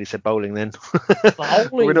 Oh, I nearly said bowling then. bowling.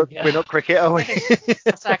 We're not cricket, are we?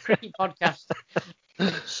 That's our cricket podcast.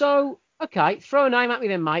 So, okay, throw a name at me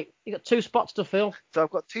then, mate. You got 2 spots to fill. So I've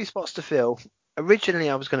got 2 spots to fill. Originally,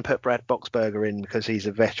 I was going to put Brad Boxberger in because he's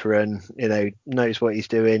a veteran, knows what he's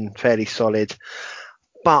doing, fairly solid.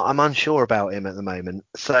 But I'm unsure about him at the moment.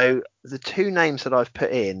 So the 2 names that I've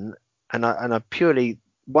put in, and I purely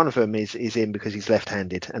one of them is in because he's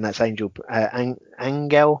left-handed, and that's Angel Perdomo.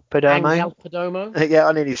 Angel Perdomo. Yeah,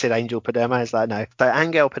 I nearly said Angel Perdomo. It's like, no. So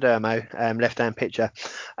Angel Perdomo, left-hand pitcher,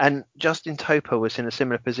 and Justin Topa was in a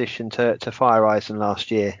similar position to Fire Eisen last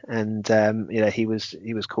year, and he was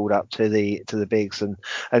called up to the bigs and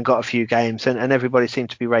got a few games, and everybody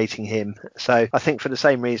seemed to be rating him. So I think for the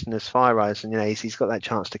same reason as Fire Eisen, he's got that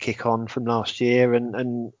chance to kick on from last year,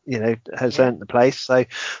 and has Yeah. earned the place.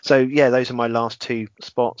 So yeah, those are my last 2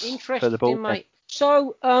 spots for the Interesting, bullpen. mate.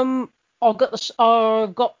 So, I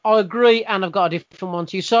agree, and I've got a different one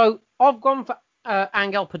to you. So, I've gone for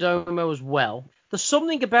Angel Perdomo as well. There's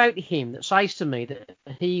something about him that says to me that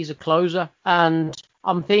he's a closer, and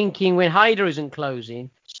I'm thinking when Hader isn't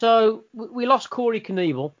closing. So, we lost Corey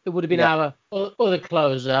Knievel, who would have been Yeah. our other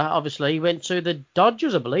closer. Obviously, he went to the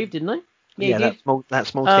Dodgers, I believe, didn't he? Yeah, he Yeah, did. that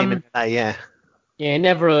small team in LA, yeah. Yeah,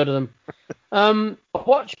 never heard of them. I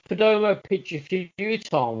watched Perdomo pitch a few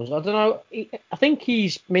times. I don't know. I think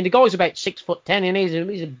the guy's about 6'10", and he's a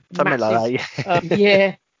Something massive. like that, yeah.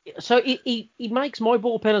 Yeah. So he makes my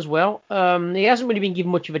bullpen as well. He hasn't really been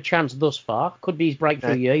given much of a chance thus far. Could be his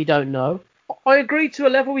breakthrough No. year. You don't know. I agree to a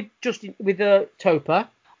level with Topa.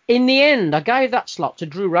 In the end, I gave that slot to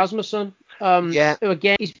Drew Rasmussen. Yeah. Who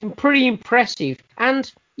again, he's been pretty impressive.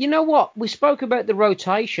 And you know what? We spoke about the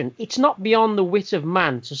rotation. It's not beyond the wit of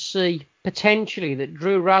man to see potentially that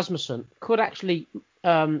Drew Rasmussen could actually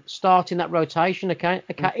start in that rotation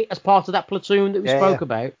as part of that platoon that we Yeah. spoke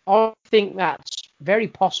about. I think that's very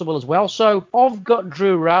possible as well. So I've got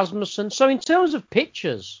Drew Rasmussen. So in terms of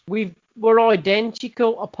pitchers, we're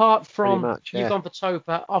identical apart Pretty from much, you've yeah. gone for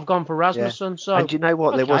Topa, I've gone for Yeah. Rasmussen. So And you know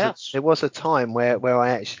what? okay, There was a time where I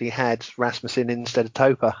actually had Rasmussen instead of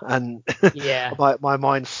Topa, and yeah. my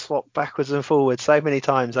mind swapped backwards and forwards so many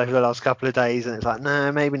times over the last couple of days, and it's like,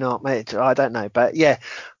 no, maybe not, mate. I don't know, but yeah.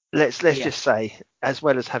 Let's just say, as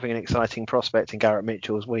well as having an exciting prospect in Garrett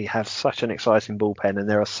Mitchells, we have such an exciting bullpen, and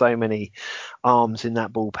there are so many arms in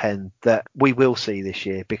that bullpen that we will see this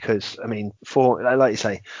year. Because I mean, like you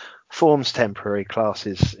say, form's temporary, class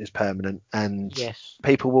is permanent, and Yes.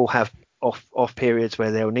 people will have off periods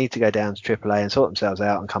where they'll need to go down to AAA and sort themselves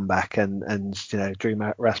out and come back, and Drew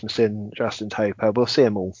Rasmussen, Justin Topa, we'll see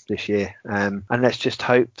them all this year, and let's just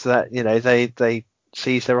hope that they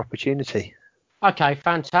seize their opportunity. Okay,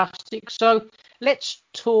 fantastic. So let's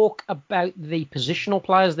talk about the positional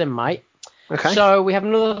players then, mate. Okay. So we have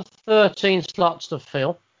another 13 slots to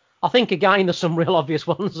fill. I think, again, there's some real obvious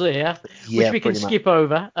ones here, which Yeah, we can pretty much. skip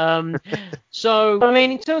over. So, I mean,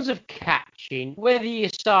 in terms of catching, whether you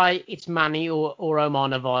say it's Manny or Omar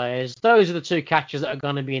Narvaez, those are the 2 catchers that are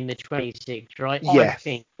going to be in the 26, right? I Yeah,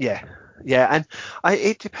 think. yeah, and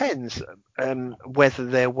it depends whether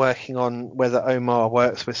they're working on whether Omar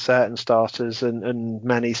works with certain starters and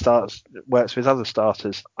Manny works with other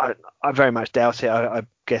starters. I very much doubt it. I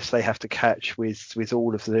guess they have to catch with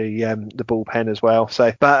all of the bullpen as well.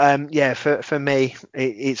 So, but yeah, for me,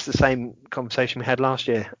 it's the same conversation we had last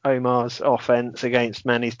year. Omar's offense against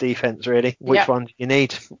Manny's defense, really. Which one do you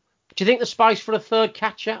need? Do you think there's space for a third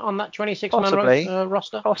catcher on that 26-man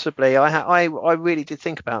roster? Possibly. I really did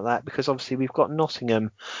think about that because obviously we've got Nottingham,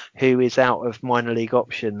 who is out of minor league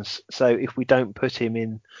options. So if we don't put him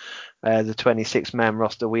in the 26-man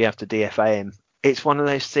roster, we have to DFA him. It's one of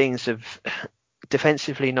those things of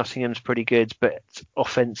defensively Nottingham's pretty good, but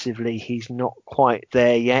offensively he's not quite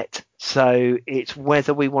there yet. So it's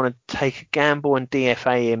whether we want to take a gamble and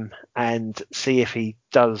DFA him and see if he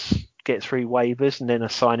does get through waivers and then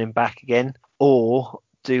assign him back again, or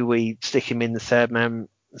do we stick him in the third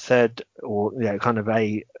or kind of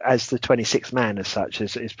as the 26th man as such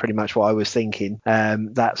is pretty much what I was thinking,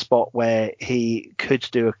 that spot where he could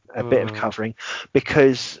do a bit of covering.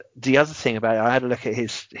 Because the other thing about it, I had a look at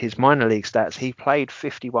his minor league stats. He played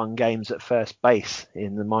 51 games at first base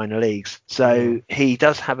in the minor leagues, so So he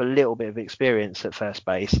does have a little bit of experience at first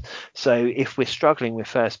base. So if we're struggling with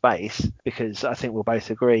first base, because I think we'll both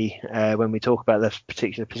agree when we talk about this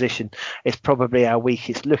particular position, it's probably our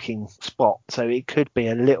weakest looking spot. So it could be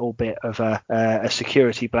a little bit of a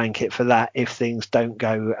security blanket for that if things don't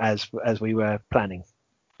go as we were planning.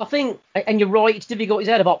 I think, and you're right, it's difficult. He's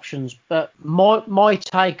out of options, but my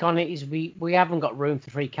take on it is we haven't got room for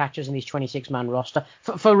 3 catchers in his 26-man roster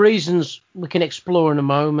for reasons we can explore in a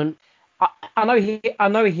moment. I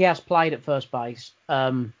know he has played at first base.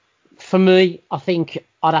 For me, I think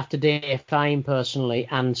I'd have to DFA him personally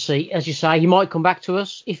and see, as you say, he might come back to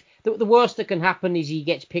us. If the worst that can happen is he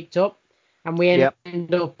gets picked up, and we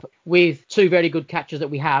end up with 2 very good catchers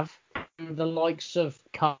that we have, the likes of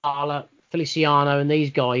Carla, Feliciano and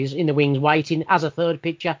these guys in the wings waiting as a third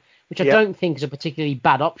pitcher, which I don't think is a particularly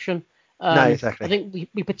bad option. No, exactly. I think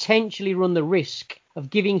we potentially run the risk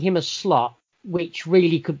of giving him a slot which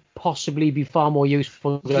really could possibly be far more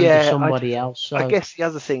useful going to somebody else. So. I guess the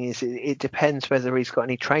other thing is it depends whether he's got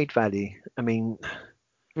any trade value. I mean,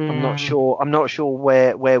 I'm not sure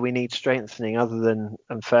where we need strengthening other than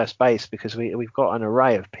first base, because we've got an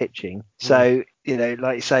array of pitching. So,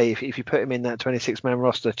 like you say, if you put him in that 26-man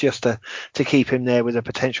roster just to keep him there with a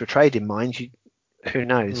potential trade in mind, who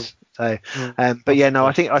knows? So, but yeah, no,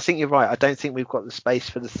 I think you're right. I don't think we've got the space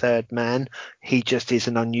for the third man. He just is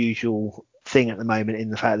an unusual thing at the moment in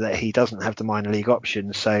the fact that he doesn't have the minor league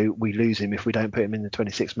option, so we lose him if we don't put him in the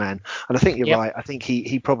 26-man. And I think you're right. I think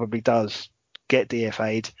he probably does get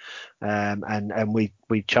DFA'd, and we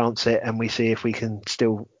chance it and we see if we can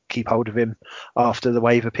still keep hold of him after the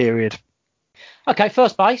waiver period. Okay,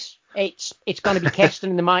 first base. It's going to be Keston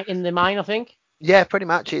in the main, I think. Yeah, pretty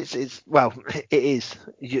much. It is.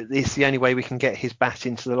 It's the only way we can get his bat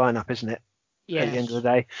into the lineup, isn't it? Yes. At the end of the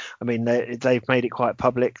day, I mean, they've made it quite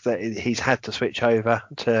public that he's had to switch over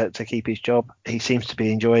to keep his job. He seems to be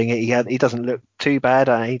enjoying it. He doesn't look too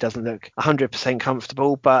bad. He doesn't look 100%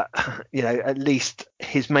 comfortable, but at least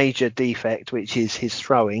his major defect, which is his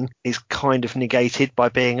throwing, is kind of negated by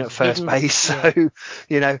being at first base. So,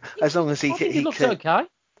 as long as he looks okay.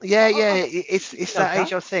 Yeah, it's that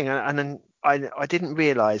age-old thing, and then I didn't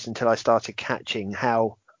realise until I started catching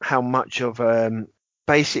how much of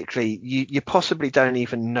basically you possibly don't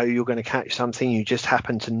even know you're going to catch something. You just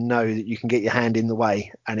happen to know that you can get your hand in the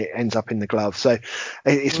way and it ends up in the glove. So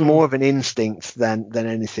it's more of an instinct than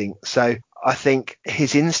anything. So I think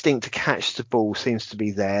his instinct to catch the ball seems to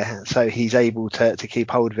be there, so he's able to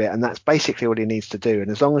keep hold of it, and that's basically what he needs to do.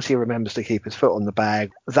 And as long as he remembers to keep his foot on the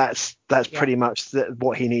bag, that's pretty much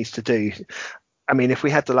what he needs to do. I mean, if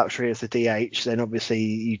we had the luxury of the DH, then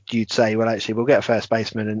obviously you'd say, well, actually, we'll get a first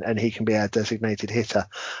baseman and he can be our designated hitter.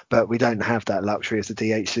 But we don't have that luxury of the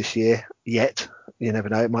DH this year yet. You never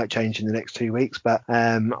know; it might change in the next 2 weeks. But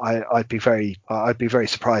I'd be very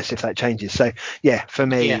surprised if that changes. So yeah, for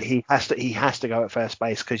me, he has to go at first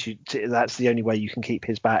base, because that's the only way you can keep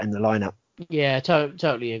his bat in the lineup. Yeah,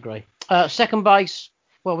 totally agree. Second base.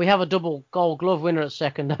 Well, we have a double Gold Glove winner at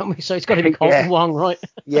second, don't we? So it's got to be Colton Wong, right?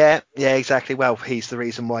 yeah, exactly. Well, he's the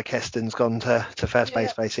reason why Keston's gone to first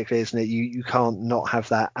base, basically, isn't it? You can't not have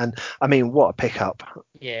that. And I mean, what a pickup!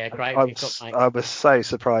 Yeah, great pickup, mate. I was so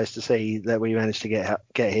surprised to see that we managed to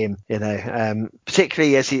get him.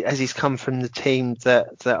 Particularly as he's come from the team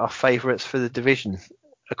that are favourites for the division,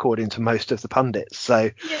 according to most of the pundits.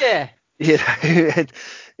 So yeah.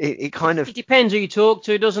 It kind of... It depends who you talk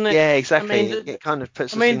to, doesn't it? Yeah, exactly. It kind of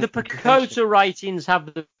puts us in... the PECOTA ratings have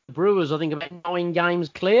the Brewers, I think, about 9 games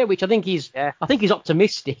clear, which I think he's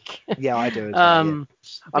optimistic. Yeah, I do as well.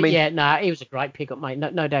 It was a great pickup, mate.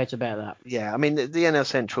 No doubt about that. Yeah, I mean, the NL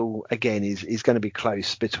Central, again, is going to be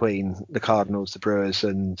close between the Cardinals, the Brewers,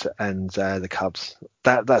 and the Cubs.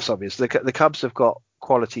 That's obvious. The Cubs have got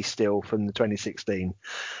quality still from the 2016.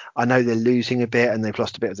 I know they're losing a bit and they've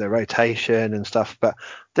lost a bit of their rotation and stuff, but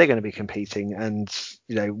they're going to be competing, and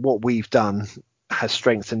what we've done has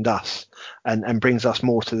strengthened us and brings us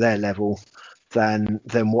more to their level than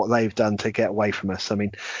what they've done to get away from us. I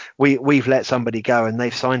mean, we've let somebody go and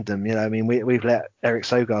they've signed them. I mean, we've let Eric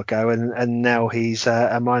Sogard go and now he's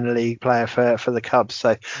a minor league player for the Cubs.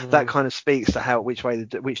 So that kind of speaks to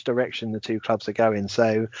which direction the two clubs are going.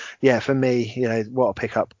 So yeah, for me, what a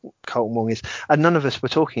pickup Colton Wong is. And none of us were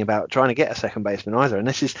talking about trying to get a second baseman either. And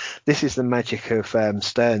this is the magic of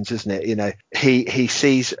Stearns, isn't it? He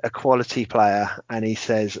sees a quality player and he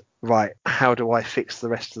says, right, how do I fix the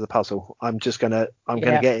rest of the puzzle? I'm gonna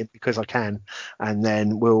get him because I can, and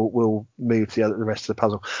then we'll move the rest of the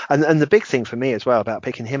puzzle. And the big thing for me as well about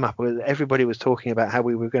picking him up was everybody was talking about how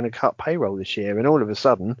we were going to cut payroll this year, and all of a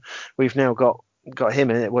sudden we've now got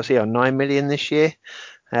him in it. Was he on $9 million this year?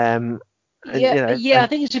 And Yeah, yeah, I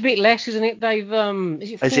think it's a bit less, isn't it? They've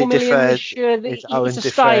is it is 4 it million deferred? this year? It's It's Owen a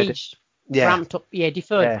deferred. stage Yeah, ramped up, yeah,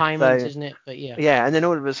 deferred yeah. payments, So isn't it? But yeah. yeah, and then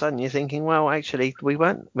all of a sudden you're thinking, well, actually,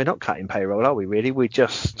 we're not cutting payroll, are we? Really? We're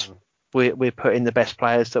putting the best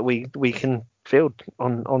players that we can field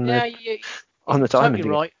on Yeah, you're the totally diamond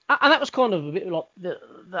again. right. And that was kind of a bit like the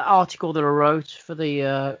article that I wrote for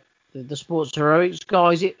the Sports Heroics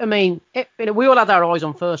guys. We all had our eyes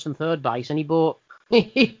on first and third base, and he bought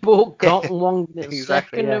he bought Cotton one Exactly.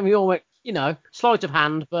 second, Yeah. and we all went, sleight of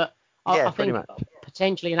hand, but Yeah, I pretty think much.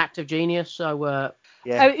 potentially an act of genius. So,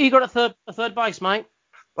 Yeah. you got a third base, mate.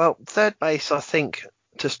 Well, third base, I think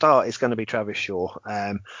to start is going to be Travis Shaw,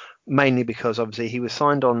 mainly because obviously he was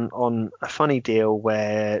signed on a funny deal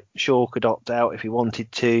where Shaw could opt out if he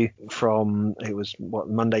wanted to from, it was what,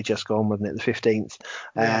 Monday just gone, wasn't it, the 15th.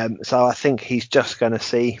 Yeah. So I think he's just going to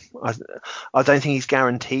see. I don't think he's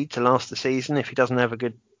guaranteed to last the season if he doesn't have a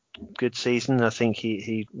good season. I think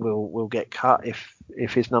he will get cut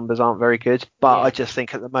if his numbers aren't very good. But Yeah. I just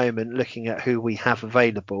think at the moment, looking at who we have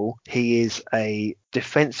available, he is a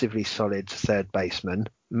defensively solid third baseman.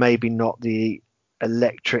 Maybe not the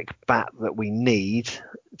electric bat that we need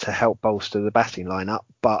to help bolster the batting lineup,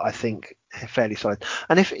 but I think fairly solid.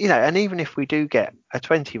 And even if we do get a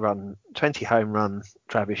 20 home run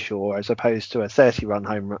Travis Shaw as opposed to a 30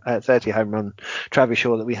 home run Travis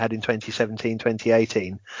Shaw that we had in 2017,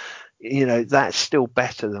 2018, that's still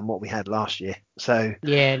better than what we had last year. So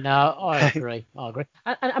Yeah, no, I agree.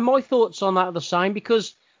 And my thoughts on that are the same,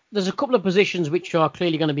 because there's a couple of positions which are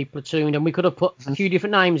clearly going to be platooned, and we could have put a few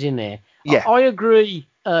different names in there. yeah, I agree.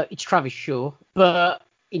 It's Travis Shaw, but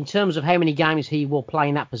in terms of how many games he will play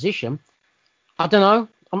in that position, I don't know.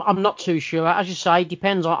 I'm not too sure. As you say, it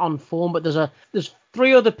depends on form. But there's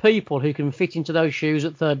three other people who can fit into those shoes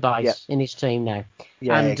at third yeah, base in his team now,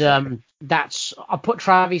 yeah, and exactly. I put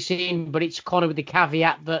Travis in, but it's kind of with the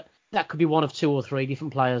caveat that could be one of two or three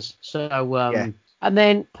different players. So Yeah. and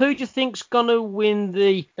then who do you think's gonna win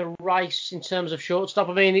the race in terms of shortstop?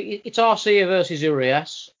 I mean, it's Arcia versus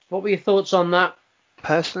Urias. What were your thoughts on that?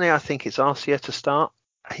 Personally, I think it's Arcia to start.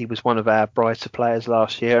 He was one of our brighter players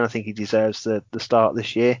last year, and I think he deserves the start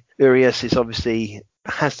this year. Urias is obviously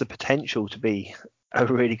has the potential to be a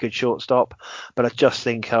really good shortstop, but I just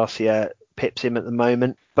think Arcia pips him at the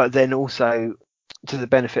moment. But then also, to the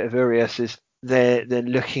benefit of Urias, is they're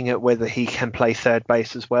looking at whether he can play third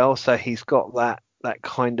base as well. So he's got that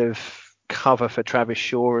kind of cover for Travis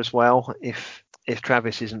Shaw as well. If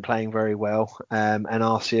Travis isn't playing very well, and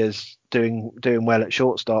Arcia's doing well at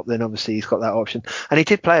shortstop, then obviously he's got that option. And he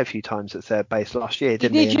did play a few times at third base last year, He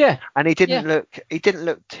didn't he? did, yeah. And he Yeah. didn't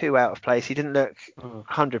look too out of place. He didn't look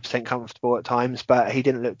 100% comfortable at times, but he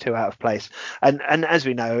didn't look too out of place. And as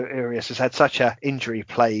we know, Urias has had such a injury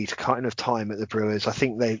plagued kind of time at the Brewers. I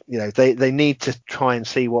think they need to try and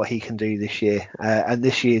see what he can do this year. And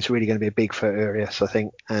this year is really going to be big for Urias, I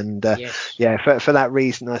think. And Yes. for that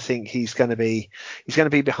reason, I think he's going to be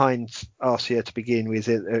behind Arcia to begin with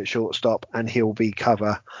at shortstop, and he'll be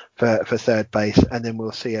cover for third base, and then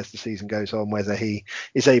we'll see as the season goes on whether he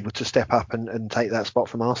is able to step up and take that spot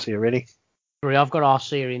from Arcia, really. I've got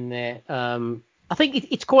Arcia in there. I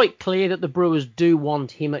think it's quite clear that the Brewers do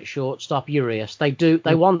want him at shortstop, Urias. They do.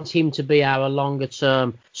 They want him to be our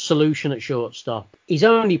longer-term solution at shortstop. He's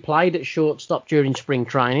only played at shortstop during spring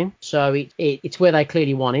training, so it's where they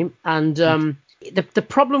clearly want him. And the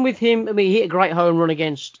problem with him, I mean, he hit a great home run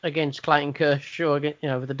against Clayton Kershaw,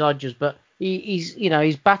 with the Dodgers, but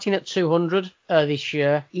he's batting at 200 this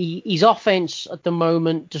year. His offense at the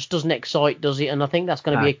moment just doesn't excite, does it? And I think that's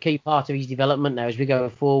going to be a key part of his development now as we go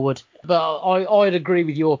forward. But I'd agree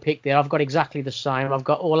with your pick there. I've got exactly the same. I've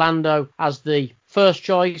got Orlando as the first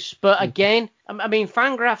choice. But again, I mean,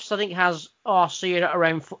 Fangraphs I think has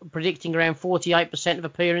Arcia predicting around 48% of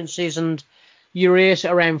appearances and Urias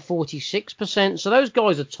at around 46%. So those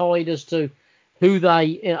guys are tied as to who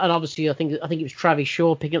they, and obviously I think it was Travis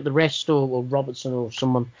Shaw picking up the rest, or Robertson or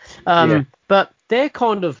someone. But they're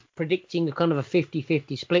kind of predicting a kind of a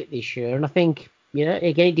 50-50 split this year, and I think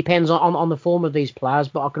again it depends on the form of these players,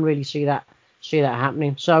 but I can really see that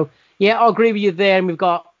happening. So yeah, I agree with you there, and we've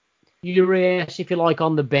got Urias, if you like,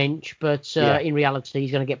 on the bench, but in reality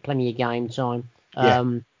he's going to get plenty of game time.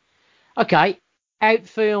 Okay,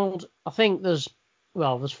 outfield, I think there's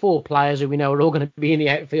four players who we know are all going to be in the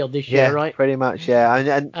outfield this year, right? Pretty much, yeah.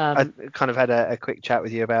 And I kind of had a quick chat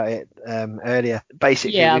with you about it earlier.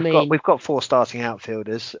 Basically, we've got four starting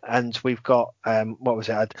outfielders, and we've got what was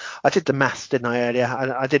it? I did the maths, didn't I, earlier?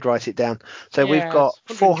 I did write it down. So we've got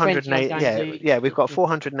 408. We've got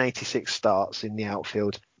 486 starts in the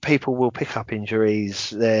outfield. people will pick up injuries.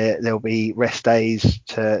 There'll be rest days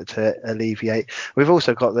to alleviate. We've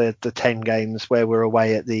also got the 10 games where we're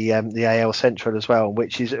away at the AL Central as well,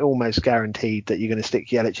 which is almost guaranteed that you're going to stick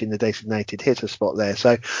Yelich in the designated hitter spot there.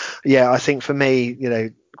 So, yeah, I think for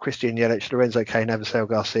me, Christian Yelich, Lorenzo Cain, Avisail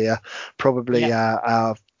Garcia, probably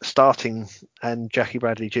our starting, and Jackie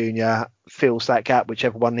Bradley Jr. fills that gap,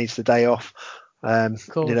 whichever one needs the day off.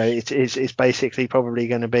 It's basically probably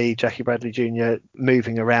going to be Jackie Bradley Jr.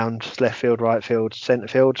 moving around left field, right field, centre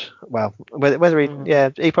field. Well, whether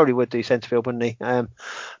he probably would do centre field, wouldn't he? For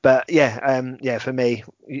me,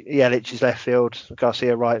 Yelich is left field,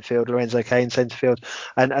 Garcia right field, Lorenzo Cain centre field,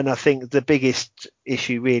 and I think the biggest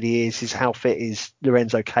issue really is how fit is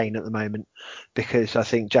Lorenzo Cain at the moment, because I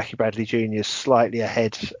think Jackie Bradley Jr. is slightly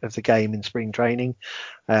ahead of the game in spring training.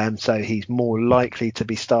 So he's more likely to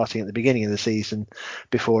be starting at the beginning of the season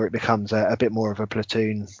before it becomes a bit more of a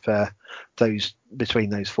platoon for those between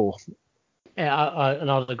those four. Yeah,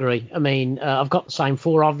 I'd agree. I mean, I've got the same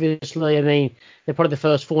four, obviously. I mean, they're probably the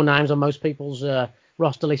first four names on most people's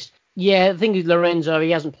roster list. Yeah, the thing is, Lorenzo,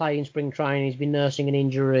 he hasn't played in spring training. He's been nursing an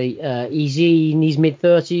injury. He's in his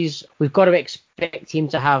mid-30s. We've got to expect him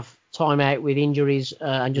to have time out with injuries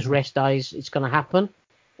and just rest days. It's going to happen.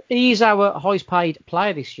 He's our highest paid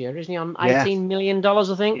player this year, isn't he? On $18 million,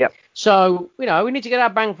 I think. Yep. So, we need to get our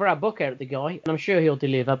bang for our buck out of the guy, and I'm sure he'll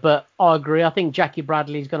deliver. But I agree. I think Jackie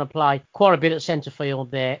Bradley's going to play quite a bit at centre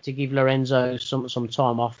field there to give Lorenzo some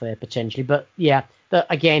time off there potentially. But yeah,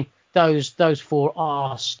 again, those four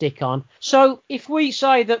are stick on. So if we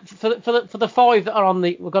say that for the five that are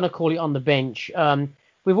we're going to call it on the bench,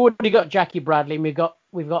 we've already got Jackie Bradley, we've got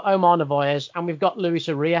Omar Narvaez, and we've got Luis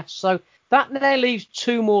Arias. So that now leaves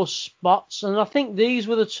two more spots, and I think these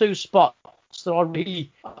were the two spots that I really,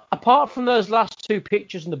 apart from those last two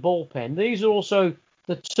pictures in the bullpen, these are also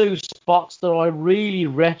the two spots that I really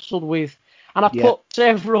wrestled with, and I put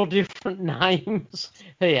several different names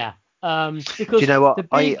here. Because do you know what?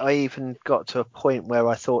 I even got to a point where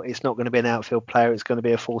I thought it's not going to be an outfield player, it's going to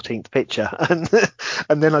be a 14th pitcher,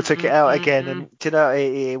 and then I took it out again, and do you know,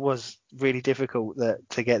 it was really difficult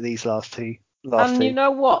to get these last two. You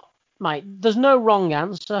know what, mate? There's no wrong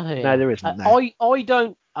answer here. No, there isn't. No. I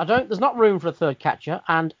don't. There's not room for a third catcher,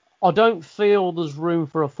 and I don't feel there's room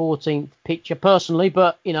for a 14th pitcher personally.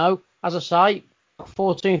 But as I say, a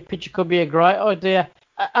 14th pitcher could be a great idea.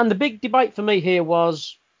 And the big debate for me here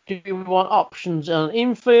was, do we want options on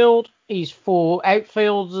infield? Is 4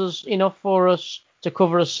 outfielders enough for us to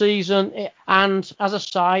cover a season? And as I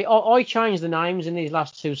say, I changed the names in these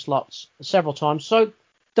last two slots several times. So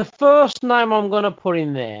the first name I'm going to put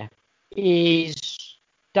in there is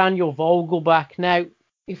Daniel Vogelbach. Now,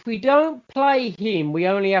 if we don't play him, we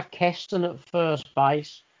only have Keston at first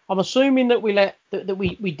base. I'm assuming that we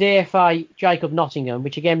DFA Jacob Nottingham,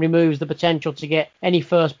 which again removes the potential to get any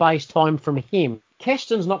first base time from him.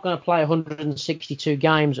 Keston's not going to play 162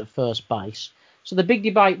 games at first base. So the big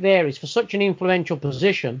debate there is, for such an influential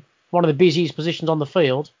position, one of the busiest positions on the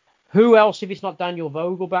field, who else if it's not Daniel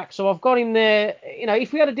Vogelbach? So I've got him there.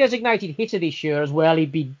 If we had a designated hitter this year as well,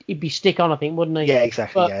 he'd be stick on, I think, wouldn't he? Yeah,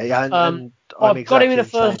 exactly. But, and I've got him in a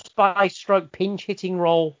first base stroke pinch hitting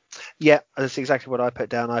role. Yeah, that's exactly what I put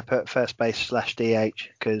down. I put first base / DH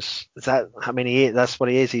because that's what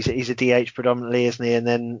he is. He's a DH predominantly, isn't he? And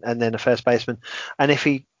then a first baseman. And I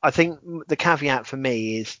think the caveat for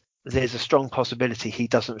me is there's a strong possibility he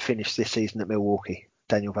doesn't finish this season at Milwaukee,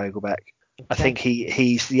 Daniel Vogelbach. Okay. I think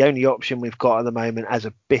he's the only option we've got at the moment as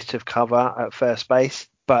a bit of cover at first base,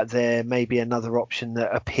 but there may be another option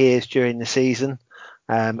that appears during the season.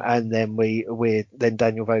 And then then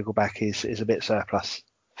Daniel Vogelbach is a bit surplus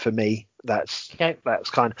for me. That's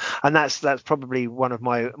kind of, and that's probably one of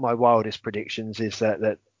my wildest predictions, is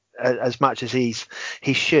that as much as he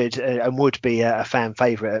should and would be a fan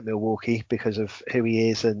favourite at Milwaukee because of who he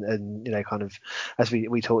is and kind of, as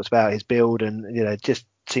we talked about, his build and just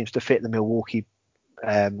seems to fit the Milwaukee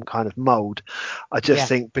kind of mold. I just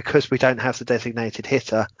think because we don't have the designated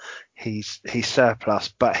hitter, he's surplus,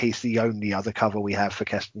 but he's the only other cover we have for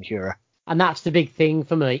Keston Hiura. And that's the big thing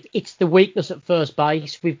for me. It's the weakness at first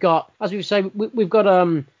base. We've got, as we say, we've got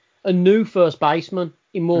a new first baseman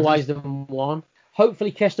in more ways than one.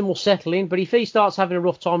 Hopefully Keston will settle in, but if he starts having a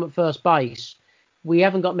rough time at first base, we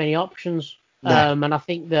haven't got many options. No. And I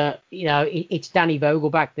think that, it's Danny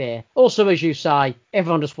Vogelbach there. Also, as you say,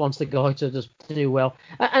 everyone just wants the guy to just do well.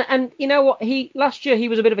 And you know what? Last year he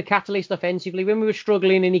was a bit of a catalyst offensively when we were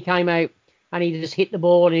struggling, and he came out and he just hit the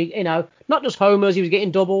ball. And not just homers, he was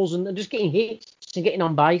getting doubles and just getting hits and getting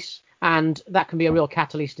on base. And that can be a real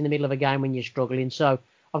catalyst in the middle of a game when you're struggling. So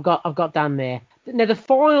I've got Dan there. Now, the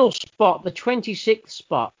final spot, the 26th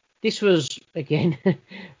spot, this was, again,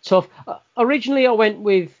 tough. Originally, I went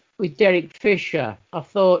with Derek Fisher. I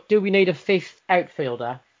thought, do we need a fifth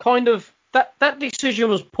outfielder? Kind of, that decision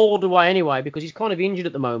was pulled away anyway because he's kind of injured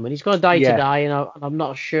at the moment. He's kind of day-to-day, and I'm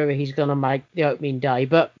not sure he's going to make the opening day.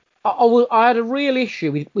 But I had a real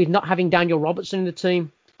issue with not having Daniel Robertson in the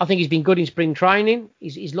team. I think he's been good in spring training.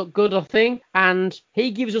 He's looked good, I think. And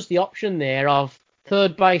he gives us the option there of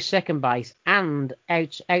third base, second base, and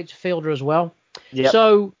outfielder as well. Yep.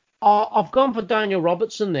 So I've gone for Daniel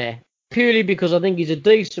Robertson there, purely because I think he's a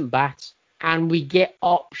decent bat, and we get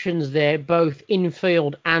options there, both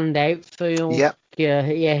infield and outfield. Yep. Yeah,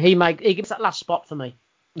 he gives that last spot for me.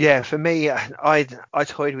 Yeah, for me, I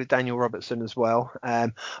toyed with Daniel Robertson as well,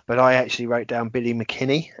 but I actually wrote down Billy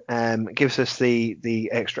McKinney. It gives us the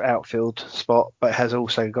extra outfield spot, but has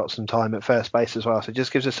also got some time at first base as well. So it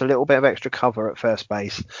just gives us a little bit of extra cover at first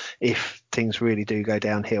base if things really do go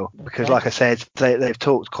downhill. Because, like I said, they've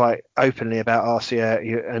talked quite openly about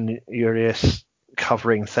Arcia and Urias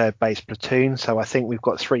covering third base platoon, so I think we've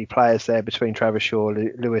got three players there between Travis Shaw,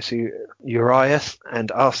 Luis Urias and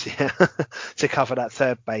Arcia to cover that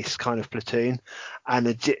third base kind of platoon, and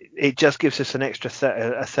it just gives us an extra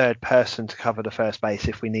a third person to cover the first base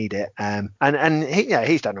if we need it. And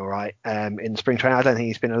he's done all right in spring training. I don't think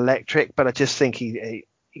he's been electric, but I just think he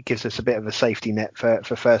gives us a bit of a safety net for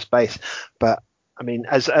first base. But I mean,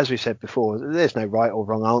 as we said before, there's no right or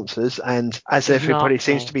wrong answers, and as everybody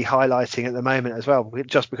seems to be highlighting at the moment as well,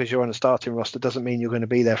 just because you're on a starting roster doesn't mean you're going to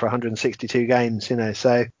be there for 162 games,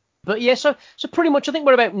 So. But yeah, so pretty much I think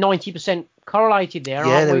we're about 90% correlated there,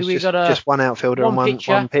 aren't we? We've got just one outfielder and one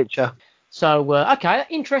pitcher. So okay,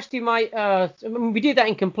 interesting, mate. We did that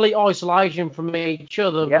in complete isolation from each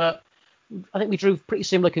other, but I think we drew pretty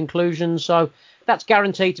similar conclusions. So that's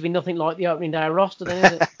guaranteed to be nothing like the opening day roster, then,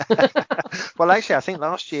 is it? Well, actually, I think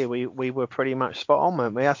last year we were pretty much spot on,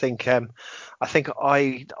 weren't we? I think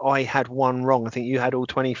I had one wrong. I think you had all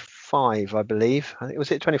 25, I believe. I think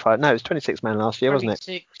was it 25? No, it was 26 man last year, wasn't it?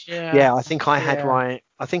 26, yeah. Yeah, I think I had Ryan.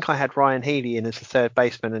 I think I had Ryan Healy in as the third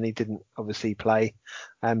baseman, and he didn't obviously play.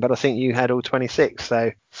 But I think you had all 26.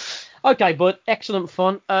 So. Okay, bud. Excellent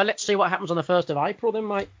fun. Let's see what happens on the 1st of April then,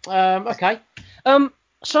 mate. Okay.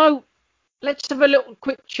 So let's have a little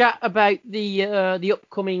quick chat about the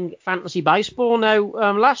upcoming fantasy baseball. Now,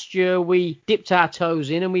 last year we dipped our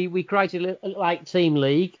toes in and we created a little 8-team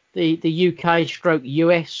league, the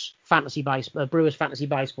UK/US fantasy baseball, Brewers Fantasy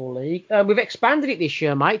Baseball League. We've expanded it this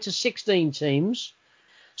year, mate, to 16 teams.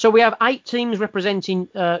 So we have 8 teams representing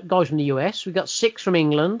guys from the US. We've got 6 from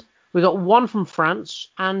England. We've got 1 from France,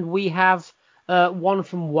 and we have 1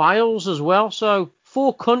 from Wales as well. So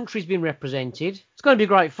 4 countries being represented. It's going to be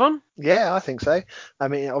great fun. Yeah, I think so. I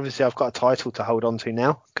mean, obviously, I've got a title to hold on to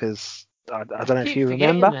now because I don't know if you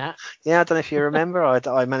remember. That. Yeah, I don't know if you remember.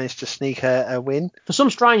 I managed to sneak a win. For some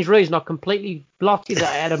strange reason, I completely blotted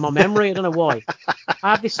that out of my memory. I don't know why.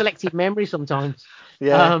 I have this selective memory sometimes.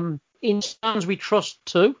 Yeah. In Stands We Trust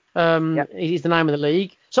 2 is the name of the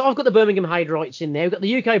league. So I've got the Birmingham Haydrites in there. We've got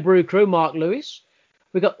the UK Brew Crew, Mark Lewis.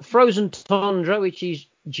 We've got Frozen Tundra, which is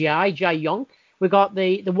Jay Young. We've got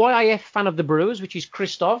the YIF fan of the Brewers, which is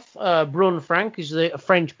Christophe Brun-Franck, who's a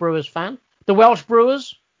French Brewers fan. The Welsh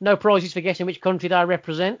Brewers, no prizes for guessing which country they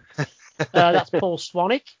represent. That's Paul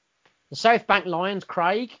Swanick. The South Bank Lions,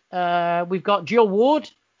 Craig. We've got Jill Ward,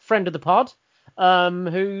 friend of the pod,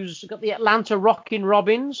 who's got the Atlanta Rockin'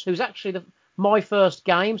 Robins, who's actually my first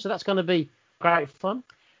game, so that's going to be great fun.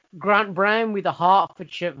 Grant Brown with the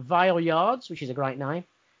Hertfordshire Vale Yards, which is a great name.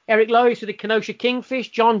 Eric Lewis with the Kenosha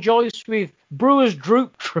Kingfish. John Joyce with Brewers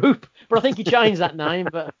Droop Troop, but I think he changed that name.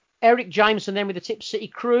 But Eric Jameson then with the Tip City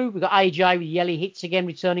Crew. We've got AJ with Yelly Hits again,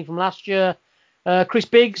 returning from last year. Chris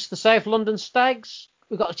Biggs, the South London Stags.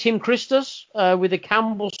 We've got Tim Christus with the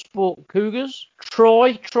Campbell Sport Cougars.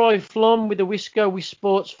 Troy Flum with the Wisco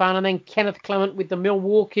Sports Fan. And then Kenneth Clement with the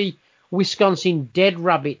Milwaukee Wisconsin Dead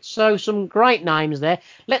Rabbits. So some great names there.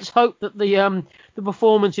 Let's hope that the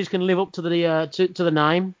performances can live up to the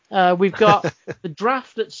name. We've got the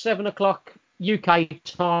draft at 7:00 UK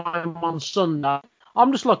time on Sunday.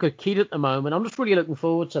 I'm just like a kid at the moment. I'm just really looking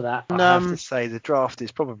forward to that. I have to say the draft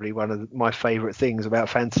is probably one of my favourite things about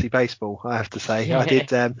fantasy baseball. I have to say, yeah. I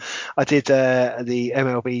did the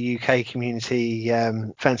MLB UK community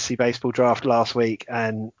fantasy baseball draft last week,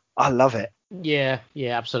 and I love it. Yeah,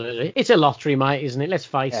 absolutely. It's a lottery, mate, isn't it? Let's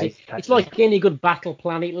face it. Exactly. It's like any good battle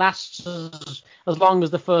plan. It lasts as long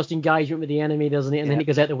as the first engagement with the enemy, doesn't it? And then it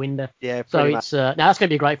goes out the window. Yeah. So it's now that's going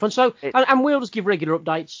to be great fun. So and we'll just give regular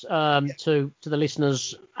updates to the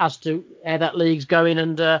listeners as to how that league's going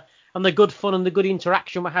and and the good fun and the good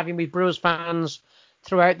interaction we're having with Brewers fans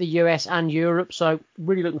throughout the US and Europe. So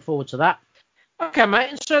really looking forward to that. Okay, mate.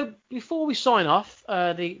 And so before we sign off,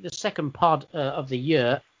 the second pod of the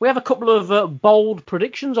year, we have a couple of bold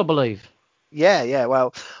predictions, I believe. Yeah.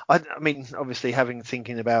 Well, I mean, obviously,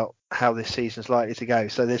 thinking about how this season's likely to go.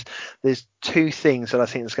 So there's two things that I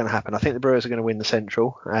think is going to happen. I think the Brewers are going to win the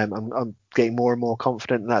Central. I'm getting more and more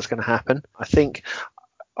confident that's going to happen. I think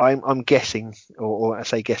I'm guessing, or I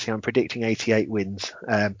say guessing, I'm predicting 88 wins,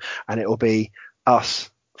 and it will be us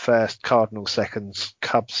first, Cardinals second,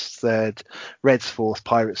 Cubs third, Reds fourth,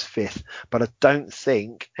 Pirates fifth. But I don't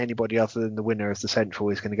think anybody other than the winner of the Central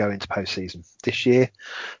is going to go into postseason this year.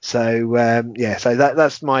 So so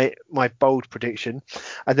that's my bold prediction.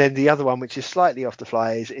 And then the other one, which is slightly off the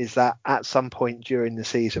fly, is that at some point during the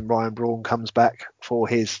season, Ryan Braun comes back for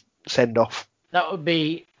his send off. That would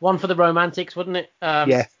be one for the romantics, wouldn't it?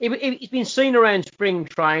 Yeah. He's been seen around spring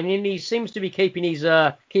training. He seems to be keeping his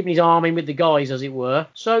arm in with the guys, as it were.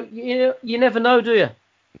 So you never know, do you?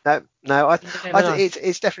 No.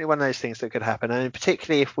 It's definitely one of those things that could happen, and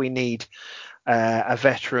particularly if we need a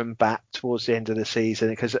veteran bat towards the end of the season,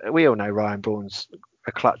 because we all know Ryan Braun's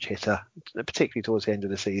a clutch hitter, particularly towards the end of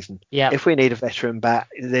the season. Yeah. If we need a veteran bat,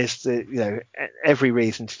 there's every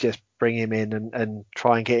reason to just bring him in and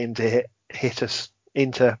try and get him to hit us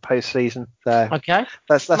into postseason. So okay,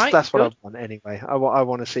 that's Mate, what good. I want anyway. I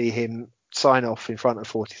want to see him sign off in front of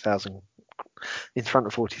 40,000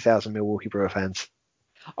 Milwaukee Brewer fans.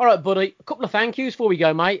 All right, buddy. A couple of thank yous before we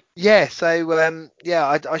go, mate. Yeah. So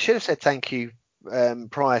I should have said thank you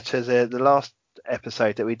prior to the last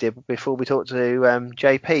episode that we did before we talked to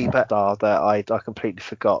JP, but that I completely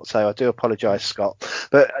forgot, so I do apologise, Scott.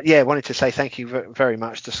 But yeah, wanted to say thank you very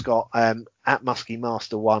much to Scott at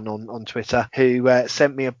MuskieMaster1 on Twitter, who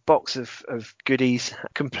sent me a box of goodies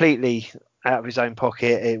completely out of his own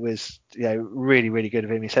pocket. It was really, really good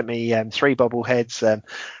of him. He sent me 3 bobbleheads,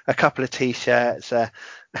 a couple of t-shirts, a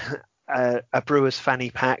Brewers fanny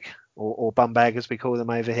pack, or bum bag as we call them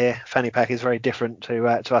over here. Fanny pack is very different to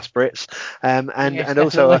us Brits, and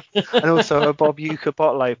also a Bob Uecker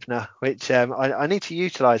bottle opener, which I need to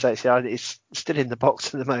utilise actually. It's still in the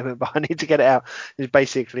box at the moment, but I need to get it out. It's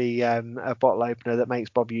basically a bottle opener that makes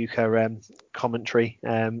Bob Uecker commentary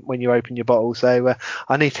when you open your bottle. So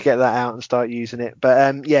I need to get that out and start using it.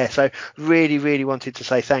 But so really, really wanted to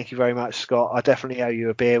say thank you very much, Scott. I definitely owe you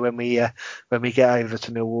a beer when we get over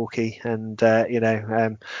to Milwaukee, and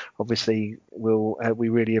obviously we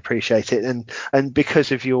really appreciate it, and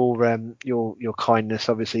because of your kindness,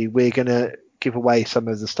 obviously we're gonna give away some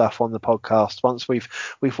of the stuff on the podcast once we've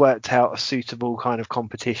worked out a suitable kind of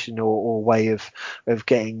competition or way of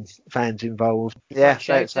getting fans involved. Yeah,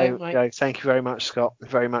 so thank you very much, Scott.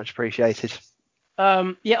 Very much appreciated.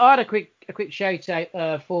 I had a quick shout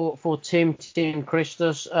out for Tim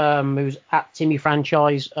Christus, who's at Timmy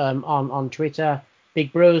Franchise on Twitter,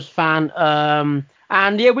 big Brewers fan.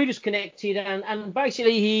 And yeah, we just connected, and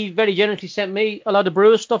basically he very generously sent me a lot of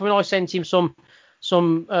Brewers stuff. I mean, I sent him some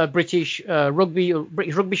British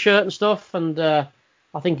rugby shirt and stuff, and I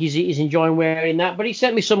think he's enjoying wearing that. But he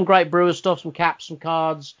sent me some great Brewers stuff, some caps, some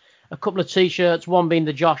cards, a couple of t-shirts, one being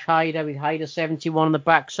the Josh Hader with Hader 71 on the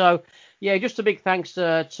back. So yeah, just a big thanks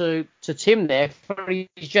to Tim there for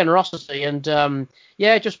his generosity, and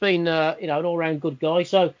just being an all-round good guy.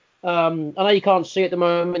 So I know you can't see it at the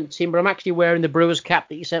moment, Tim, but I'm actually wearing the Brewers cap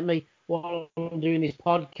that you sent me while I'm doing this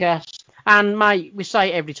podcast. And mate, we say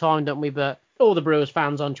it every time, don't we? But all the Brewers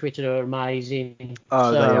fans on Twitter are amazing.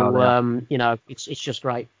 Oh, so, they are. It's just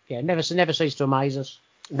great. Yeah, never cease to amaze us.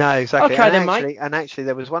 No, exactly. Okay, And actually,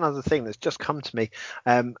 there was one other thing that's just come to me.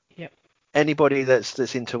 Yep. Anybody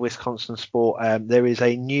that's into Wisconsin sport, there is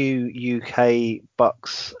a new UK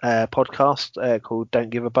Bucks podcast called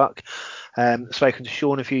Don't Give a Buck. Spoken to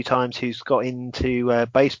Sean a few times, who's got into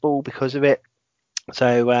baseball because of it.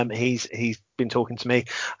 So he's been talking to me.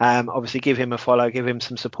 Obviously, give him a follow, give him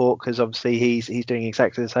some support, because obviously he's doing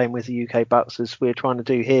exactly the same with the UK Bucks as we're trying to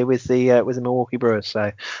do here with the Milwaukee Brewers.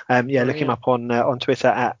 So look him up on Twitter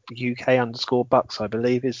at UK_Bucks, I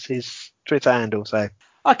believe is his Twitter handle. So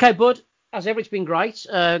okay, bud. As ever, it's been great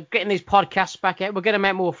getting these podcasts back out. We'll get them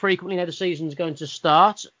out more frequently now the season's going to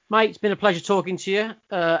start. Mate, it's been a pleasure talking to you,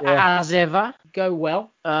 as ever. Go well.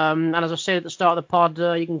 And as I said at the start of the pod,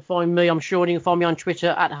 you can find me, I'm sure you can find me on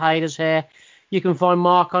Twitter at Hader's Hair. You can find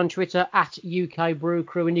Mark on Twitter at UK Brew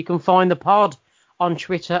Crew, and you can find the pod on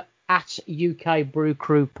Twitter at UK Brew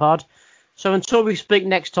Crew Pod. So until we speak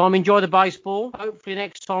next time, enjoy the baseball. Hopefully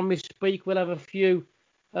next time we speak, we'll have a few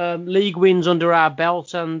league wins under our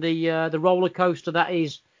belt, and the roller coaster that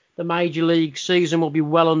is the Major League season will be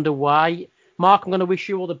well underway. Mark, I'm going to wish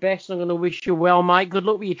you all the best. I'm going to wish you well, mate. Good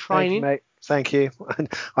luck with your training. Thank you, mate. Thank you.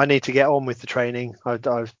 I need to get on with the training. I've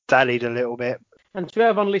dallied a little bit. And to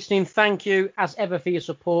everyone listening, thank you as ever for your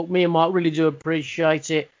support. Me and Mark really do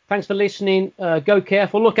appreciate it. Thanks for listening. Go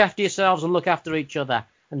careful, look after yourselves and look after each other.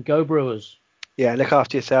 And go Brewers. Yeah, look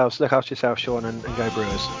after yourselves. Look after yourself, Sean, and go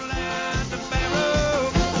Brewers.